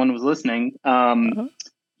 Not that anyone was listening.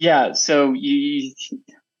 Yeah, so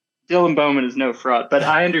Dylan Bowman is no fraud, but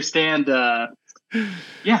I understand.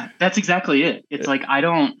 Yeah, that's exactly it. It's like,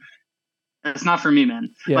 that's not for me, man.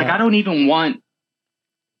 Yeah. Like, I don't even want,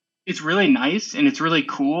 it's really nice and it's really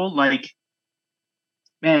cool. Like,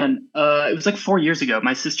 man, it was like 4 years ago.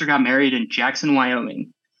 My sister got married in Jackson,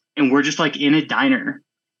 Wyoming, and we're just like in a diner,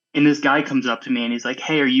 and this guy comes up to me and he's like,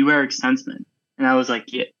 "Hey, are you Eric Senseman?" And I was like,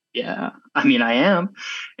 yeah, I mean, I am.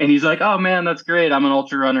 And he's like, "Oh man, that's great. I'm an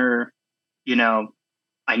ultra runner.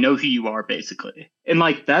 I know who you are, basically." And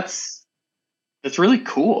like, that's really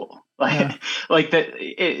cool. Like, yeah. Like that.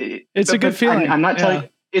 It's a good feeling. I'm not telling.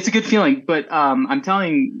 It's a good feeling, but I'm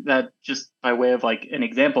telling that just by way of like an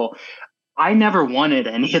example. I never wanted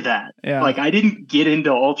any of that. Yeah. Like, I didn't get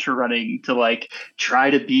into ultra running to like try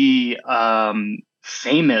to be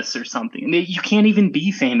famous or something. You can't even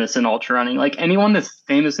be famous in ultra running. Like, anyone that's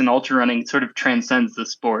famous in ultra running sort of transcends the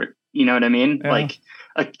sport. You know what I mean? Yeah. Like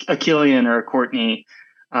a Killian or a Courtney.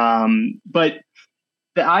 But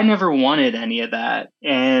I never wanted any of that.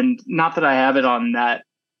 And not that I have it on that,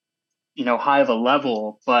 high of a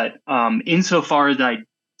level, but insofar as I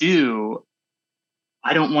do,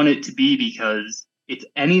 I don't want it to be because it's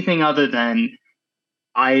anything other than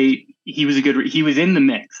he was in the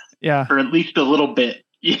mix. Yeah. For at least a little bit.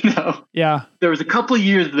 Yeah. There was a couple of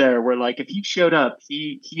years there where like if he showed up,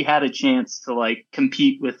 he had a chance to like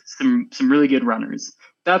compete with some really good runners.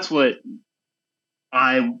 That's what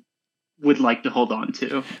I would like to hold on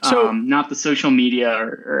to. So, not the social media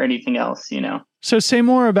or anything else, So say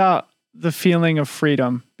more about the feeling of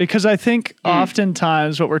freedom, because I think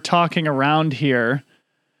oftentimes what we're talking around here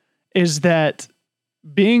is that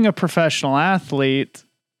being a professional athlete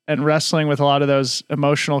and wrestling with a lot of those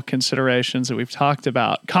emotional considerations that we've talked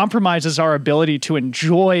about compromises our ability to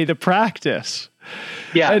enjoy the practice.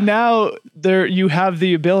 Yeah. And now you have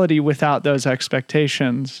the ability without those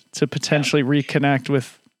expectations to potentially reconnect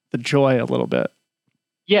with the joy a little bit.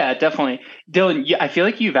 Yeah, definitely. Dylan, I feel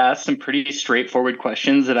like you've asked some pretty straightforward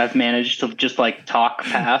questions that I've managed to just like talk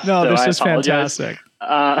past. No, so this I is apologize. fantastic.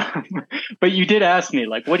 But you did ask me,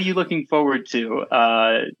 like, what are you looking forward to?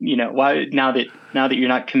 Why now that you're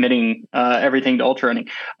not committing everything to ultra running?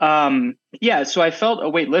 So I felt a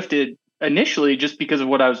weight lifted initially just because of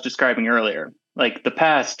what I was describing earlier. Like the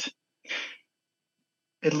past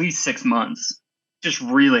at least 6 months, just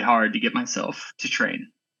really hard to get myself to train.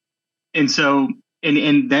 And so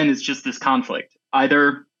and then it's just this conflict.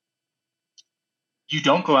 Either you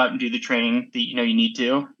don't go out and do the training that you need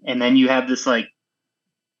to, and then you have this like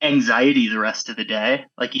anxiety the rest of the day.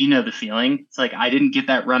 Like, the feeling. It's like, I didn't get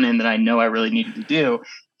that run in that I know I really needed to do.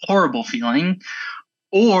 Horrible feeling.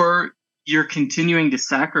 Or you're continuing to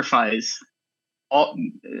sacrifice a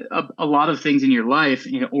lot of things in your life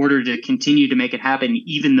in order to continue to make it happen,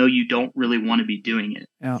 even though you don't really want to be doing it.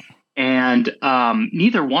 Yeah. And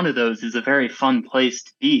neither one of those is a very fun place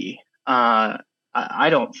to be. I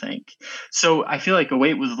don't think. So I feel like a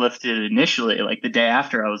weight was lifted initially. Like the day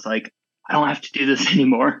after, I was like, I don't have to do this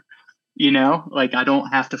anymore. Like I don't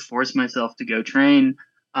have to force myself to go train.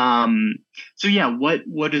 So yeah,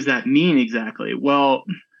 what does that mean exactly? Well,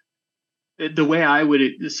 the way I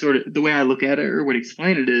look at it or would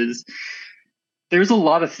explain it is there's a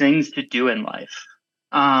lot of things to do in life.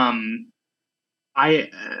 I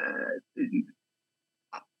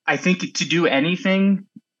think to do anything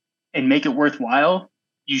and make it worthwhile,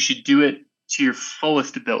 you should do it to your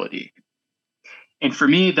fullest ability. And for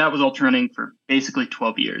me, that was ultra running for basically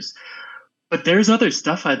 12 years. But there's other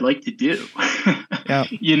stuff I'd like to do. Yeah.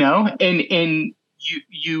 And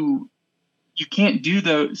you can't do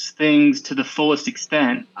those things to the fullest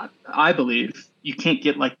extent. I believe you can't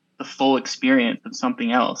get like the full experience of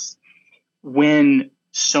something else when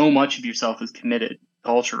so much of yourself is committed to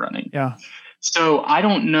ultra running. Yeah. So I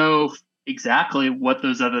don't know exactly what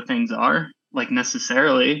those other things are, like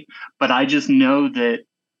necessarily, but I just know that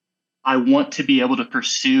I want to be able to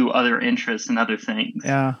pursue other interests and other things.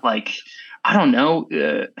 Yeah. Like, I don't know,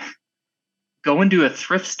 go into a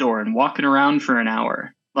thrift store and walking around for an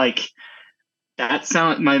hour. Like that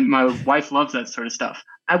sound, my wife loves that sort of stuff.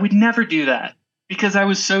 I would never do that because I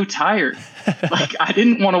was so tired. Like I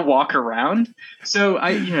didn't want to walk around. So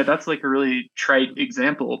that's like a really trite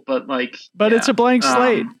example, but it's a blank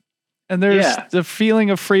slate. And there's the feeling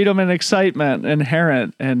of freedom and excitement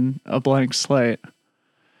inherent in a blank slate.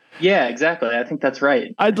 Yeah, exactly. I think that's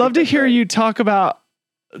right. I'd love to hear you talk about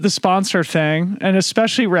the sponsor thing, and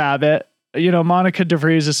especially Rabbit. Monica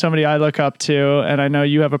DeVries is somebody I look up to, and I know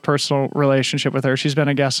you have a personal relationship with her. She's been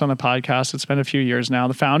a guest on the podcast. It's been a few years now,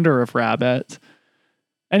 the founder of Rabbit.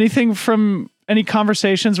 Anything from any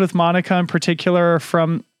conversations with Monica in particular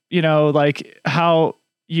from, like how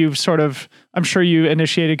you've I'm sure you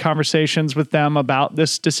initiated conversations with them about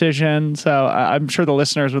this decision. So I'm sure the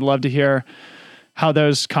listeners would love to hear how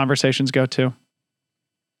those conversations go too.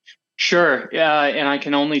 Sure. Yeah. And I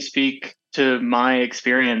can only speak to my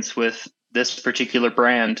experience with this particular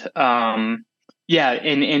brand. And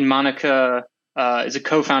Monica is a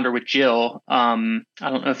co-founder with Jill. I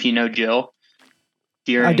don't know if you know Jill.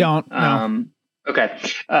 Deering. I don't. No. Okay.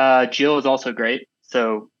 Jill is also great.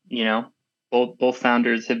 So, both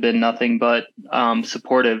founders have been nothing but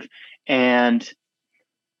supportive. And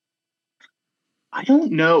I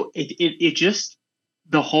don't know, it just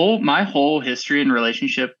my whole history and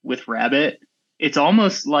relationship with Rabbit, it's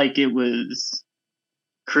almost like it was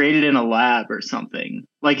created in a lab or something.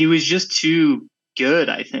 Like it was just too good,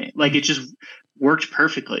 I think. Like it just worked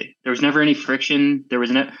perfectly. There was never any friction. There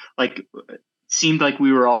was seemed like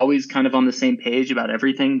we were always kind of on the same page about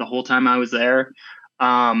everything the whole time I was there.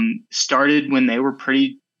 Started when they were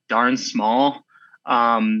pretty darn small.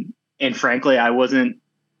 And frankly, I wasn't,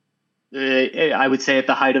 I would say at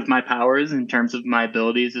the height of my powers in terms of my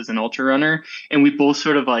abilities as an ultra runner. And we both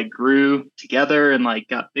sort of like grew together and like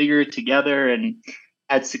got bigger together and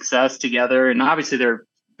had success together. And obviously they're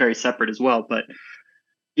very separate as well, but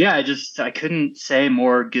yeah, I couldn't say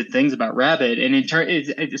more good things about Rabbit. And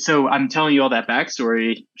so I'm telling you all that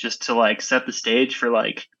backstory just to like set the stage for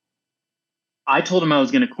like, I told them I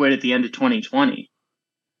was going to quit at the end of 2020,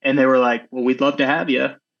 and they were like, "Well, we'd love to have you."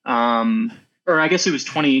 Or I guess it was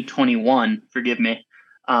 2021. Forgive me,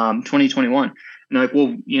 2021. And they're like,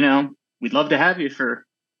 "Well, we'd love to have you for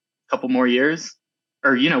a couple more years,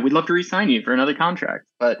 or we'd love to re-sign you for another contract.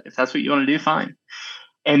 But if that's what you want to do, fine."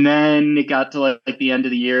 And then it got to like the end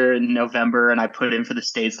of the year in November, and I put in for the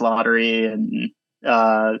states lottery, and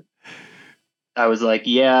I was like,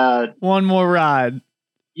 "Yeah, one more ride.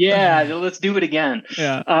 Yeah, let's do it again."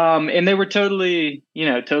 Yeah. And they were totally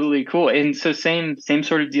cool. And so same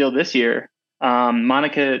sort of deal this year.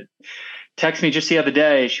 Monica texted me just the other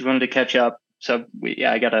day. She wanted to catch up. So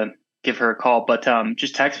I got to give her a call, but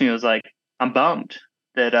just text me. Was like, "I'm bummed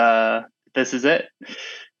that this is it."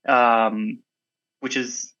 Which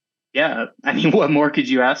is, I mean, what more could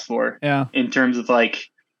you ask for? Yeah. In terms of like,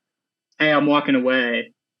 hey, I'm walking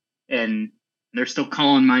away, and they're still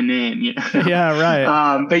calling my name. Yeah,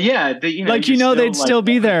 right. But yeah, they'd still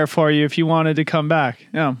be there for you if you wanted to come back.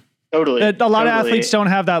 Yeah, totally. A lot of athletes don't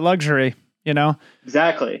have that luxury.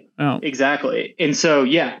 Exactly. Oh. Exactly. And so,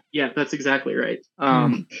 yeah, that's exactly right.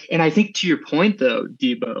 And I think to your point though,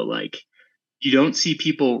 Debo, like you don't see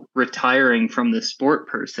people retiring from the sport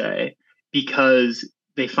per se because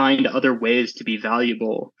they find other ways to be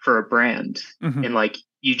valuable for a brand. Mm-hmm. And like,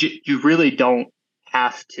 you really don't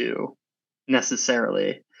have to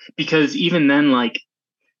necessarily, because even then, like,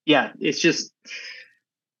 it's just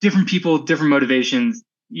different people, different motivations.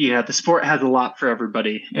 The sport has a lot for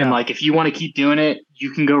everybody. And like, if you want to keep doing it,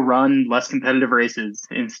 you can go run less competitive races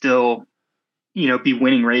and still, be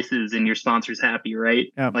winning races and your sponsor's happy,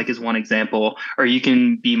 right? Yep. Like as one example, or you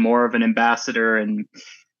can be more of an ambassador and,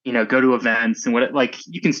 go to events and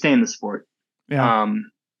you can stay in the sport. Yeah.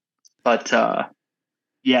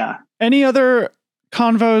 Yeah. Any other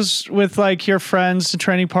convos with like your friends and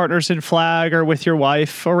training partners in flag or with your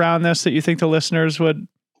wife around this that you think the listeners would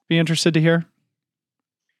be interested to hear?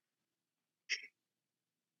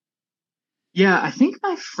 Yeah, I think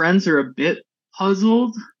my friends are a bit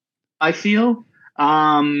puzzled, I feel.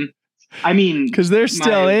 I mean, because they're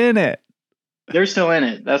still in it. They're still in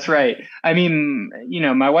it. That's right. I mean,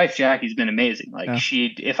 my wife, Jackie's been amazing. Like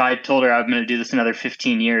if I told her I'm going to do this another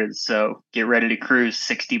 15 years, so get ready to cruise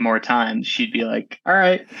 60 more times, she'd be like, all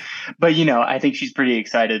right. But, I think she's pretty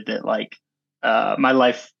excited that like, my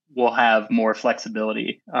life will have more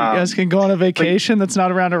flexibility. You guys can go on a vacation that's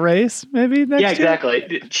not around a race, maybe next year?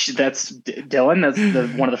 Exactly. That's Dylan. That's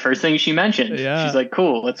one of the first things she mentioned. Yeah. She's like,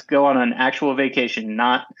 cool, let's go on an actual vacation,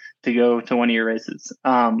 not to go to one of your races,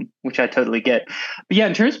 which I totally get. But yeah,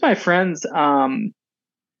 in terms of my friends,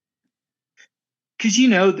 because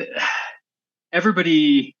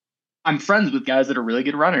everybody, I'm friends with guys that are really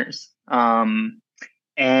good runners, and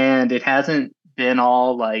it hasn't been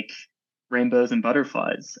all like rainbows and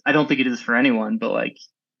butterflies. I don't think it is for anyone, but like,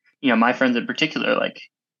 my friends in particular, like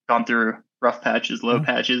gone through rough patches, low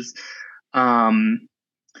patches. And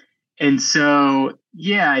so,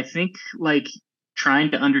 I think like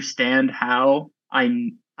trying to understand how I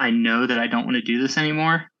know that I don't want to do this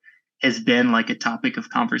anymore has been like a topic of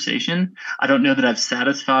conversation. I don't know that I've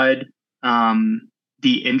satisfied,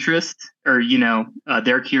 the interest or,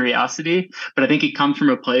 their curiosity, but I think it comes from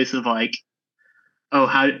a place of like,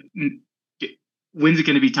 when's it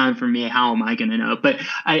going to be time for me? How am I going to know? But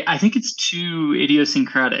I think it's too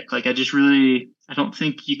idiosyncratic. Like I don't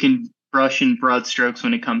think you can brush in broad strokes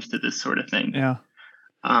when it comes to this sort of thing. Yeah.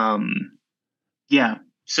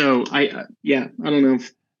 So I don't know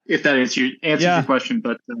if that answers your question,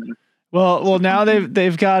 but well, now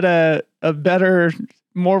they've got a better,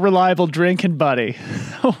 more reliable drinking buddy.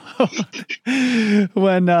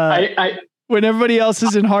 When everybody else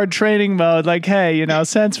is in hard training mode, like, hey,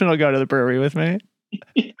 Senseman will go to the brewery with me.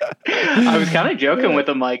 I was kind of joking with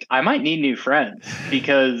them, like, I might need new friends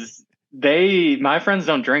because my friends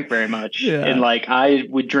don't drink very much. Yeah. And like, I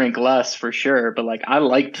would drink less for sure, but like, I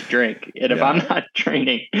like to drink. And if I'm not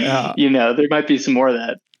training, there might be some more of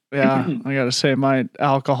that. Yeah. I got to say my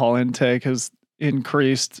alcohol intake has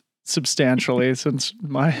increased substantially since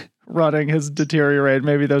my running has deteriorated.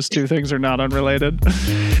 Maybe those two things are not unrelated.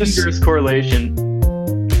 Inverse correlation.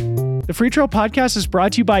 The Free Trail Podcast is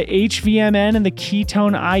brought to you by HVMN and the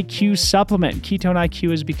Ketone IQ supplement. Ketone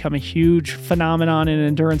IQ has become a huge phenomenon in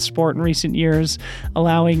endurance sport in recent years,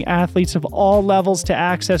 allowing athletes of all levels to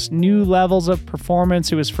access new levels of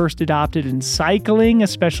performance. It was first adopted in cycling,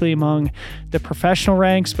 especially among the professional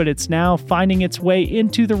ranks, but it's now finding its way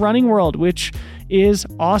into the running world, which is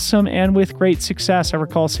awesome and with great success. I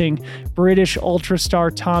recall seeing British ultra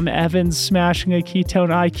star Tom Evans smashing a ketone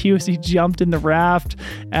IQ as he jumped in the raft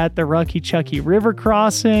at the Rucky Chucky River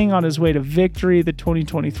crossing on his way to victory, the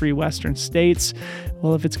 2023 Western States.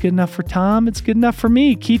 Well, if it's good enough for Tom, it's good enough for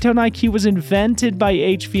me. Ketone IQ was invented by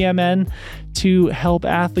HVMN to help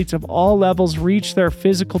athletes of all levels reach their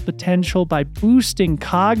physical potential by boosting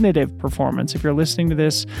cognitive performance. If you're listening to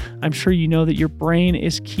this, I'm sure you know that your brain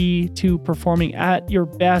is key to performing at your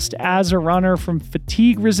best as a runner, from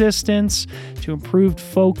fatigue resistance to improved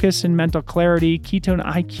focus and mental clarity. Ketone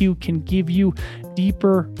IQ can give you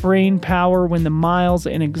deeper brain power when the miles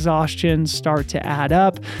and exhaustion start to add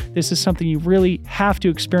up. This is something you really have to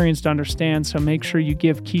experience to understand, so make sure you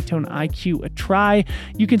give Ketone IQ a try.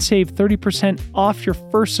 You can save 30% off your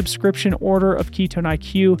first subscription order of Ketone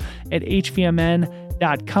IQ at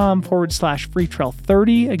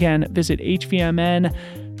hvmn.com/freetrail30. Again, visit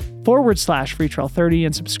hvmn.com/freetrail30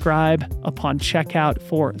 and subscribe upon checkout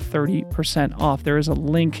for 30% off. There is a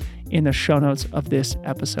link in the show notes of this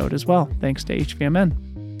episode as well. Thanks to HVMN.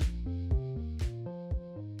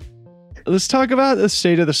 Let's talk about the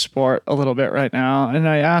state of the sport a little bit right now. And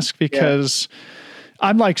I ask because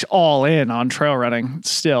I'm like all in on trail running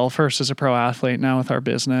still, first as a pro athlete, now with our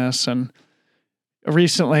business. And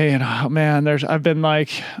recently, I've been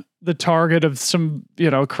like the target of some,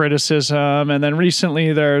 criticism. And then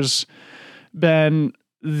recently there's been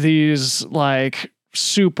these like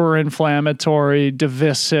super inflammatory,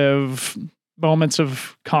 divisive moments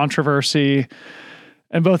of controversy.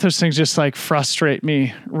 And both those things just like frustrate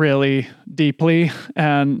me really deeply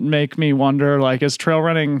and make me wonder, like, is trail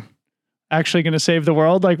running actually going to save the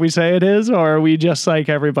world like we say it is? Or are we just like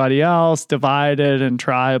everybody else, divided and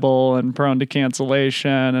tribal and prone to cancellation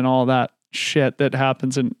and all that shit that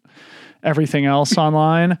happens in everything else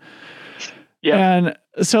online? Yeah. And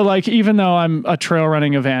so like, even though I'm a trail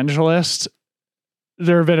running evangelist,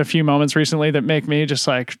 there have been a few moments recently that make me just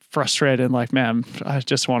like frustrated, like, man, I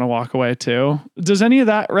just want to walk away too. Does any of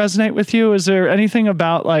that resonate with you? Is there anything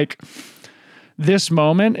about like this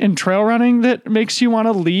moment in trail running that makes you want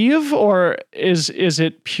to leave? Or is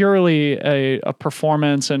it purely a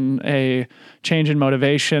performance and a change in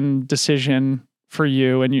motivation decision for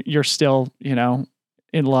you? And you're still,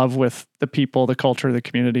 in love with the people, the culture, the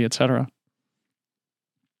community, et cetera?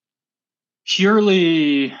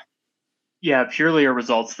 Purely a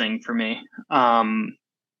results thing for me.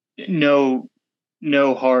 No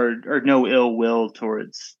hard or no ill will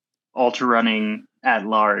towards ultra running at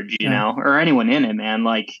large, or anyone in it, man.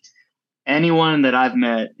 Like anyone that I've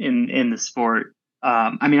met in the sport.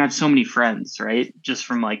 I have so many friends, right? Just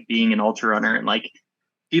from like being an ultra runner, and like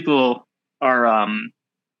people are,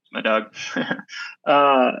 my dog,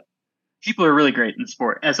 people are really great in the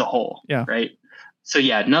sport as a whole. Yeah. Right. So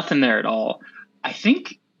yeah, nothing there at all. I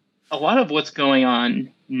think a lot of what's going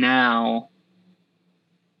on now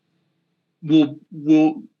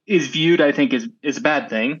is viewed, I think, is a bad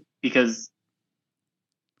thing, because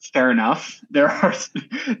fair enough, there are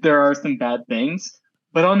some bad things.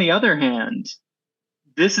 But on the other hand,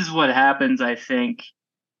 this is what happens, I think,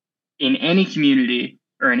 in any community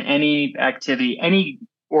or in any activity, any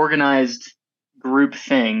organized group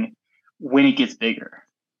thing, when it gets bigger.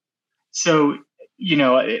 So,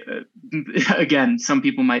 again, some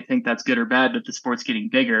people might think that's good or bad that the sport's getting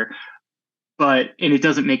bigger, and it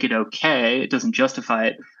doesn't make it okay. It doesn't justify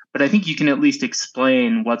it. But I think you can at least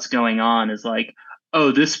explain what's going on as like,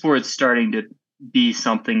 oh, this sport's starting to be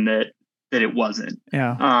something that it wasn't.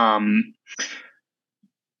 Yeah.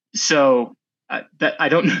 So I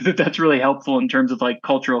don't know that that's really helpful in terms of like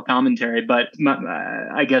cultural commentary, but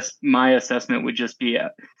I guess my assessment would just be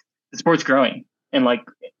the sport's growing, and like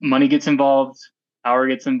money gets involved, power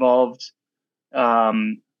gets involved,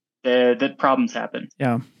 that problems happen.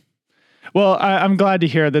 Yeah. Well, I'm glad to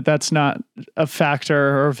hear that that's not a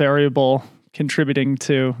factor or variable contributing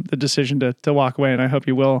to the decision to walk away. And I hope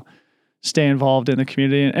you will stay involved in the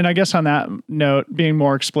community. And I guess on that note, being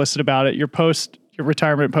more explicit about it, your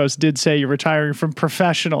retirement post did say you're retiring from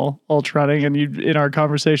professional ultra running, and you, in our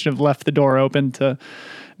conversation, have left the door open to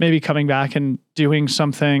maybe coming back and doing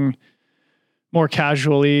something more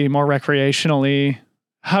casually, more recreationally.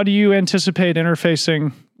 How do you anticipate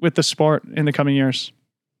interfacing with the sport in the coming years?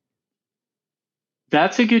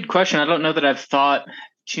 That's a good question. I don't know that I've thought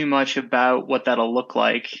too much about what that'll look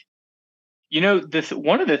like.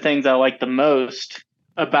 One of the things I like the most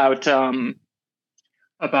about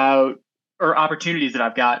opportunities that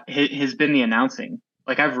I've got has been the announcing.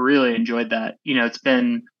 Like I've really enjoyed that. It's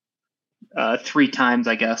been 3 times,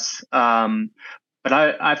 I guess. But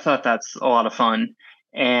I thought that's a lot of fun.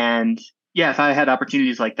 And yeah, if I had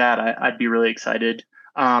opportunities like that, I'd be really excited.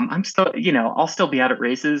 I'm still, I'll still be out at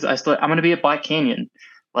races. I'm going to be at Black Canyon.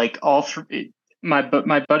 Like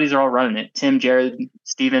my buddies are all running it. Tim, Jared,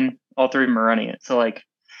 Steven, all three of them are running it. So like,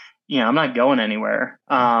 I'm not going anywhere.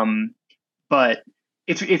 But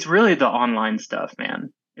it's really the online stuff,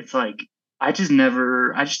 man. It's like, I just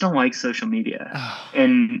don't like social media.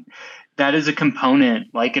 And that is a component,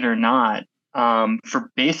 like it or not,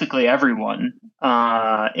 for basically everyone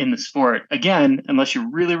in the sport. Again, unless you're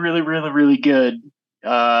really, really, really, really good,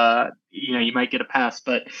 you might get a pass.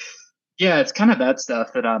 But yeah, it's kind of that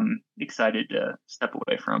stuff that I'm excited to step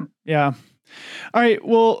away from. Yeah. All right.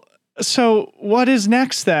 Well, so what is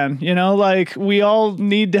next then? Like we all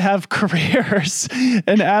need to have careers,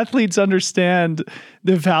 and athletes understand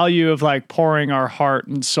the value of like pouring our heart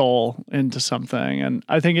and soul into something. And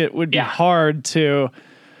I think it would be hard to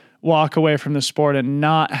walk away from the sport and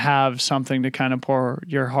not have something to kind of pour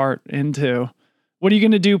your heart into. What are you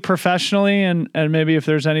going to do professionally? And maybe if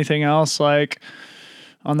there's anything else like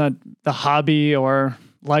on the hobby or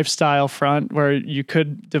lifestyle front where you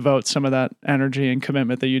could devote some of that energy and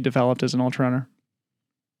commitment that you developed as an ultra runner?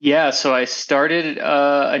 Yeah, so I started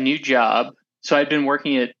a new job. So I'd been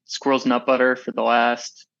working at Squirrel's Nut Butter for the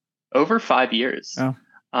last over 5 years. Oh.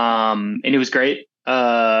 And it was great.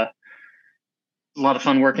 A lot of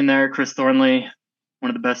fun working there. Chris Thornley,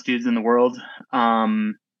 one of the best dudes in the world.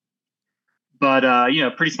 But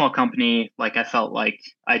pretty small company. Like I felt like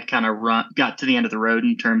I'd kind of got to the end of the road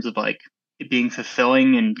in terms of like it being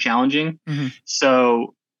fulfilling and challenging. Mm-hmm.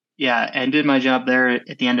 So yeah, ended my job there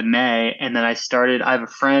at the end of May. And then I have a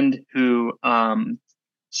friend who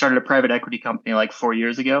started a private equity company like 4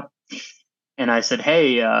 years ago. And I said,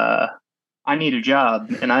 hey, I need a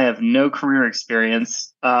job and I have no career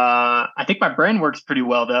experience. I think my brain works pretty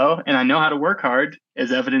well though. And I know how to work hard,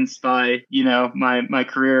 as evidenced by, my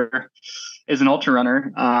career as an ultra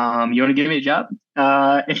runner. You want to give me a job?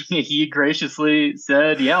 And he graciously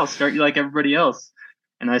said, yeah, I'll start you like everybody else.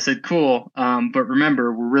 And I said, cool. But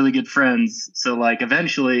remember, we're really good friends. So like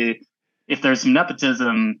eventually, if there's some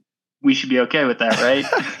nepotism, we should be okay with that, right?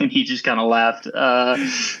 And he just kind of laughed.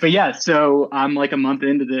 But yeah, so I'm like a month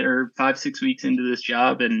into or 5-6 weeks into this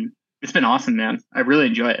job, and it's been awesome, man. I really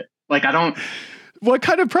enjoy it. Like What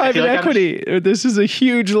kind of private equity? This is a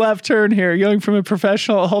huge left turn here, going from a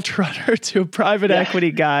professional ultra runner to a private equity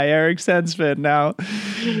guy, Eric Senseman, now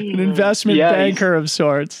an investment banker of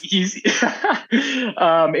sorts. He's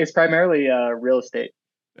it's primarily real estate.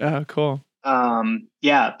 Oh, cool.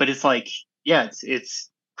 Yeah, but it's like, it's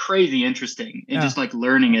crazy interesting and just like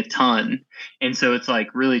learning a ton. And so it's like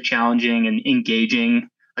really challenging and engaging.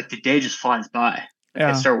 Like the day just flies by.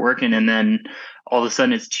 I start working and then all of a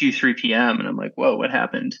sudden it's 2-3 p.m. and I'm like, whoa, what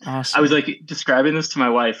happened? Awesome. I was like describing this to my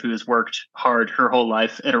wife, who has worked hard her whole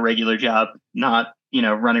life at a regular job, not,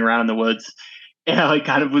 running around in the woods. And I like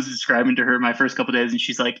kind of was describing to her my first couple of days, and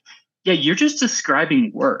she's like, yeah, you're just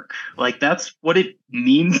describing work. Like that's what it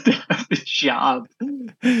means to have a job.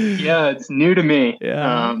 Yeah, it's new to me.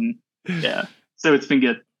 Yeah. So it's been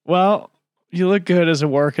good. Well, you look good as a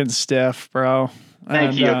working stiff, bro.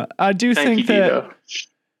 Thank you. I do think that,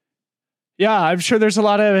 I'm sure there's a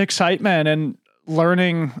lot of excitement and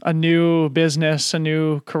learning a new business, a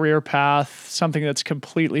new career path, something that's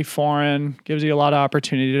completely foreign, gives you a lot of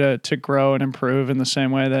opportunity to grow and improve in the same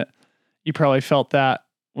way that you probably felt that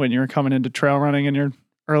when you were coming into trail running in your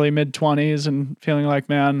early mid-20s and feeling like,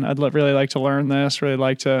 man, I'd really like to learn this, really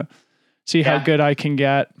like to see how good I can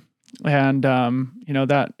get. And,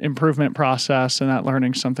 that improvement process and that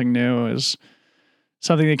learning something new is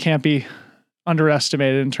something that can't be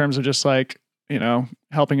underestimated in terms of just like,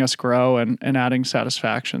 helping us grow and adding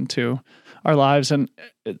satisfaction to our lives. And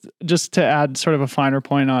just to add sort of a finer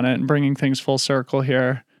point on it and bringing things full circle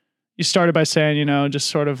here, you started by saying, just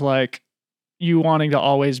sort of like you wanting to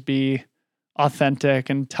always be authentic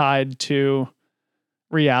and tied to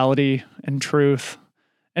reality and truth.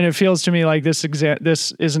 And it feels to me like this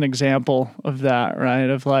is an example of that, right?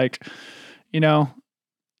 Of like,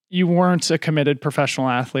 you weren't a committed professional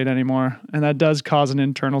athlete anymore. And that does cause an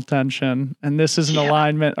internal tension. And this is an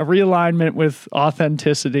alignment, a realignment with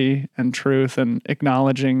authenticity and truth and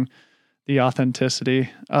acknowledging the authenticity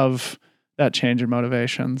of that change in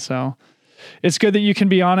motivation. So it's good that you can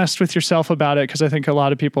be honest with yourself about it, because I think a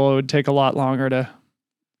lot of people, it would take a lot longer to,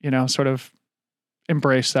 sort of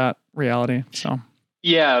embrace that reality. So.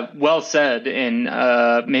 Yeah, well said. And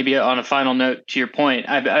maybe on a final note to your point,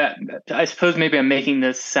 I suppose maybe I'm making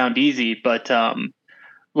this sound easy, but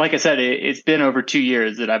like I said, it's been over 2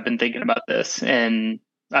 years that I've been thinking about this, and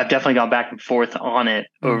I've definitely gone back and forth on it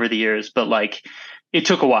over the years. But like, it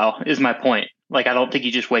took a while, is my point. Like, I don't think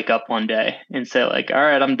you just wake up one day and say like, all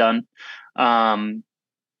right, I'm done.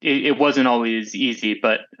 It wasn't always easy,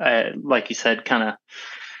 but like you said, kind of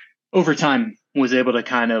over time was able to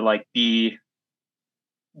kind of like be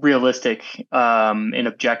realistic and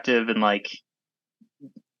objective, and like,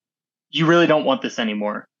 you really don't want this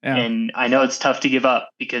anymore. Yeah. And I know it's tough to give up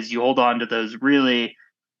because you hold on to those really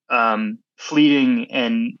fleeting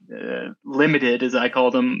and limited, as I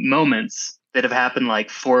call them, moments that have happened like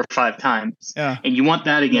 4 or 5 times. Yeah. And you want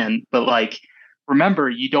that again. But like, remember,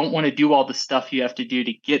 you don't want to do all the stuff you have to do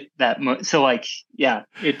to get that. So like, yeah,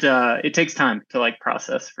 it takes time to like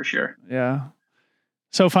process for sure. Yeah.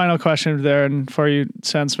 So final question there, and for you,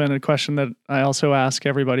 Senseman, a question that I also ask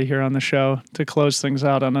everybody here on the show to close things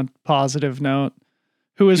out on a positive note.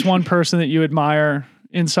 Who is one person that you admire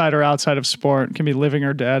inside or outside of sport? It can be living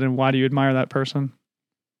or dead, and why do you admire that person?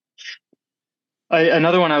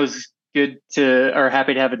 Another one I was happy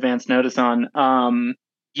to have advance notice on.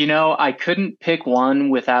 I couldn't pick one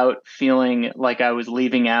without feeling like I was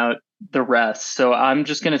leaving out the rest. So I'm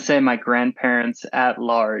just going to say my grandparents at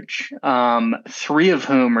large, 3 of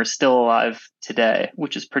whom are still alive today,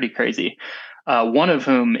 which is pretty crazy. One of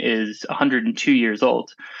whom is 102 years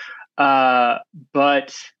old.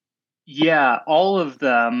 But yeah, all of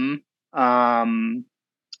them are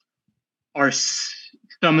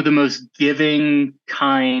some of the most giving,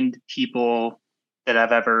 kind people that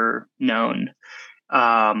I've ever known.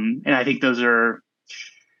 And I think those are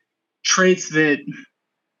traits that,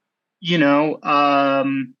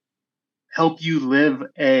 help you live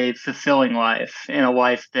a fulfilling life, and a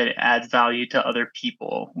life that adds value to other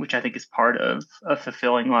people, which I think is part of a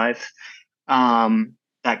fulfilling life.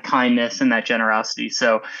 That kindness and that generosity.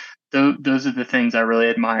 So those are the things I really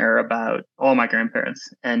admire about all my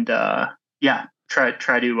grandparents. And try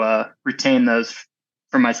to retain those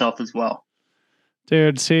for myself as well.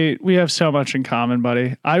 Dude, see, we have so much in common,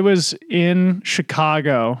 buddy. I was in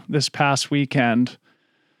Chicago this past weekend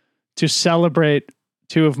to celebrate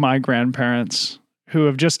 2 of my grandparents who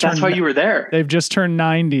have just turned... That's why you were there. They've just turned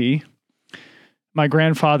 90. My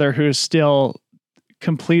grandfather, who is still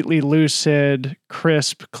completely lucid,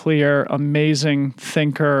 crisp, clear, amazing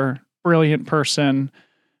thinker, brilliant person.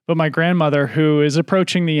 But my grandmother, who is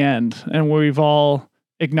approaching the end, and we've all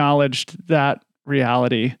acknowledged that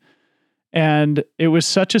reality. And it was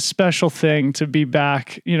such a special thing to be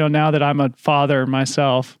back, now that I'm a father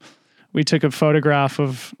myself. We took a photograph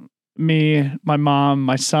of me, my mom,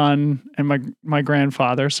 my son, and my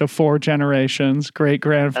grandfather. So 4 generations, great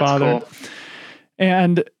grandfather. That's cool.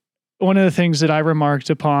 And one of the things that I remarked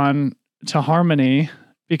upon to Harmony,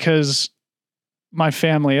 because my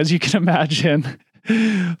family, as you can imagine,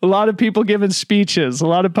 a lot of people giving speeches, a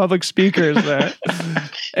lot of public speakers there.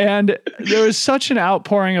 And there was such an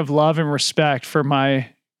outpouring of love and respect for my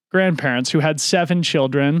grandparents, who had 7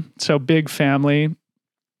 children, so big family.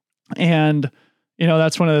 And,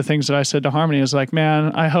 that's one of the things that I said to Harmony is like,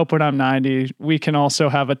 man, I hope when I'm 90, we can also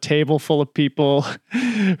have a table full of people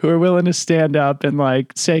who are willing to stand up and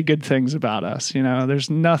like say good things about us.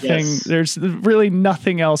 There's nothing, There's really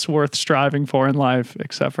nothing else worth striving for in life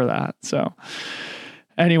except for that. So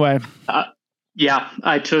anyway. Yeah,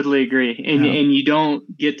 I totally agree. And you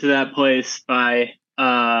don't get to that place by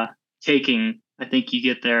taking. I think you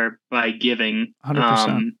get there by giving.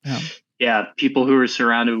 100%. Yeah, people who are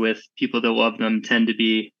surrounded with people that love them tend to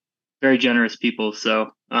be very generous people.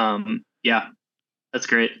 So, that's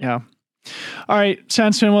great. Yeah. All right,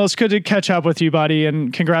 Senseman, well, it's good to catch up with you, buddy,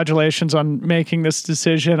 and congratulations on making this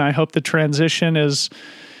decision. I hope the transition is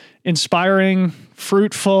inspiring,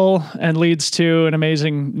 fruitful, and leads to an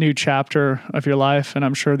amazing new chapter of your life. And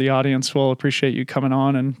I'm sure the audience will appreciate you coming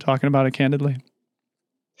on and talking about it candidly.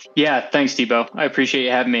 Yeah, thanks, Debo. I appreciate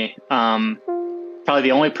you having me. Probably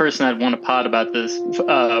the only person I'd want to pod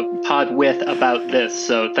with about this.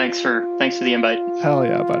 So thanks for the invite. Hell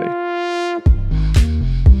yeah, buddy.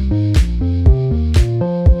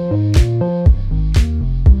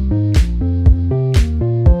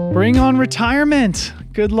 Bring on retirement.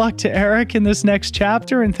 Good luck to Eric in this next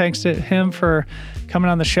chapter, and thanks to him for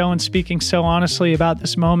coming on the show and speaking so honestly about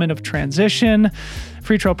this moment of transition.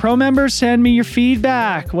 Free Trail Pro members, send me your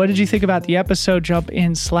feedback. What did you think about the episode? Jump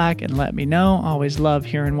in Slack and let me know. Always love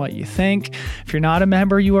hearing what you think. If you're not a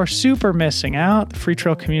member, you are super missing out. The Free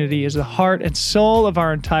Trail community is the heart and soul of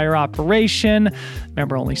our entire operation.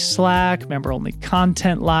 Member-only Slack, member-only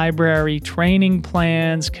content library, training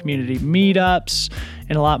plans, community meetups,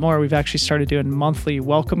 and a lot more. We've actually started doing monthly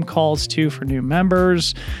welcome calls too for new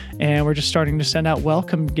members. And we're just starting to send out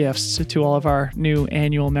welcome gifts to all of our new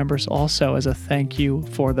annual members also as a thank you you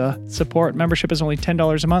for the support. Membership is only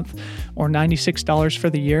 $10 a month or $96 for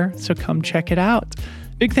the year, so come check it out.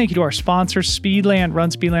 Big thank you to our sponsor, Speedland.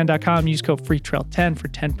 Run speedland.com. Use code FreeTrail10 for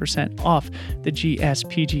 10% off the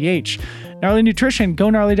GSPGH. Gnarly Nutrition.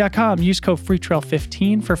 Go gnarly.com. Use code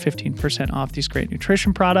FreeTrail15 for 15% off these great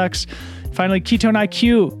nutrition products. Finally, Ketone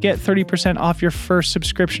IQ. Get 30% off your first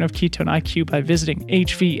subscription of Ketone IQ by visiting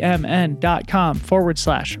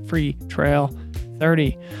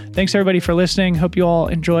hvmn.com/freetrail30. Thanks everybody for listening. Hope you all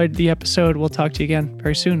enjoyed the episode. We'll talk to you again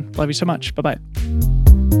very soon. Love you so much. Bye-bye.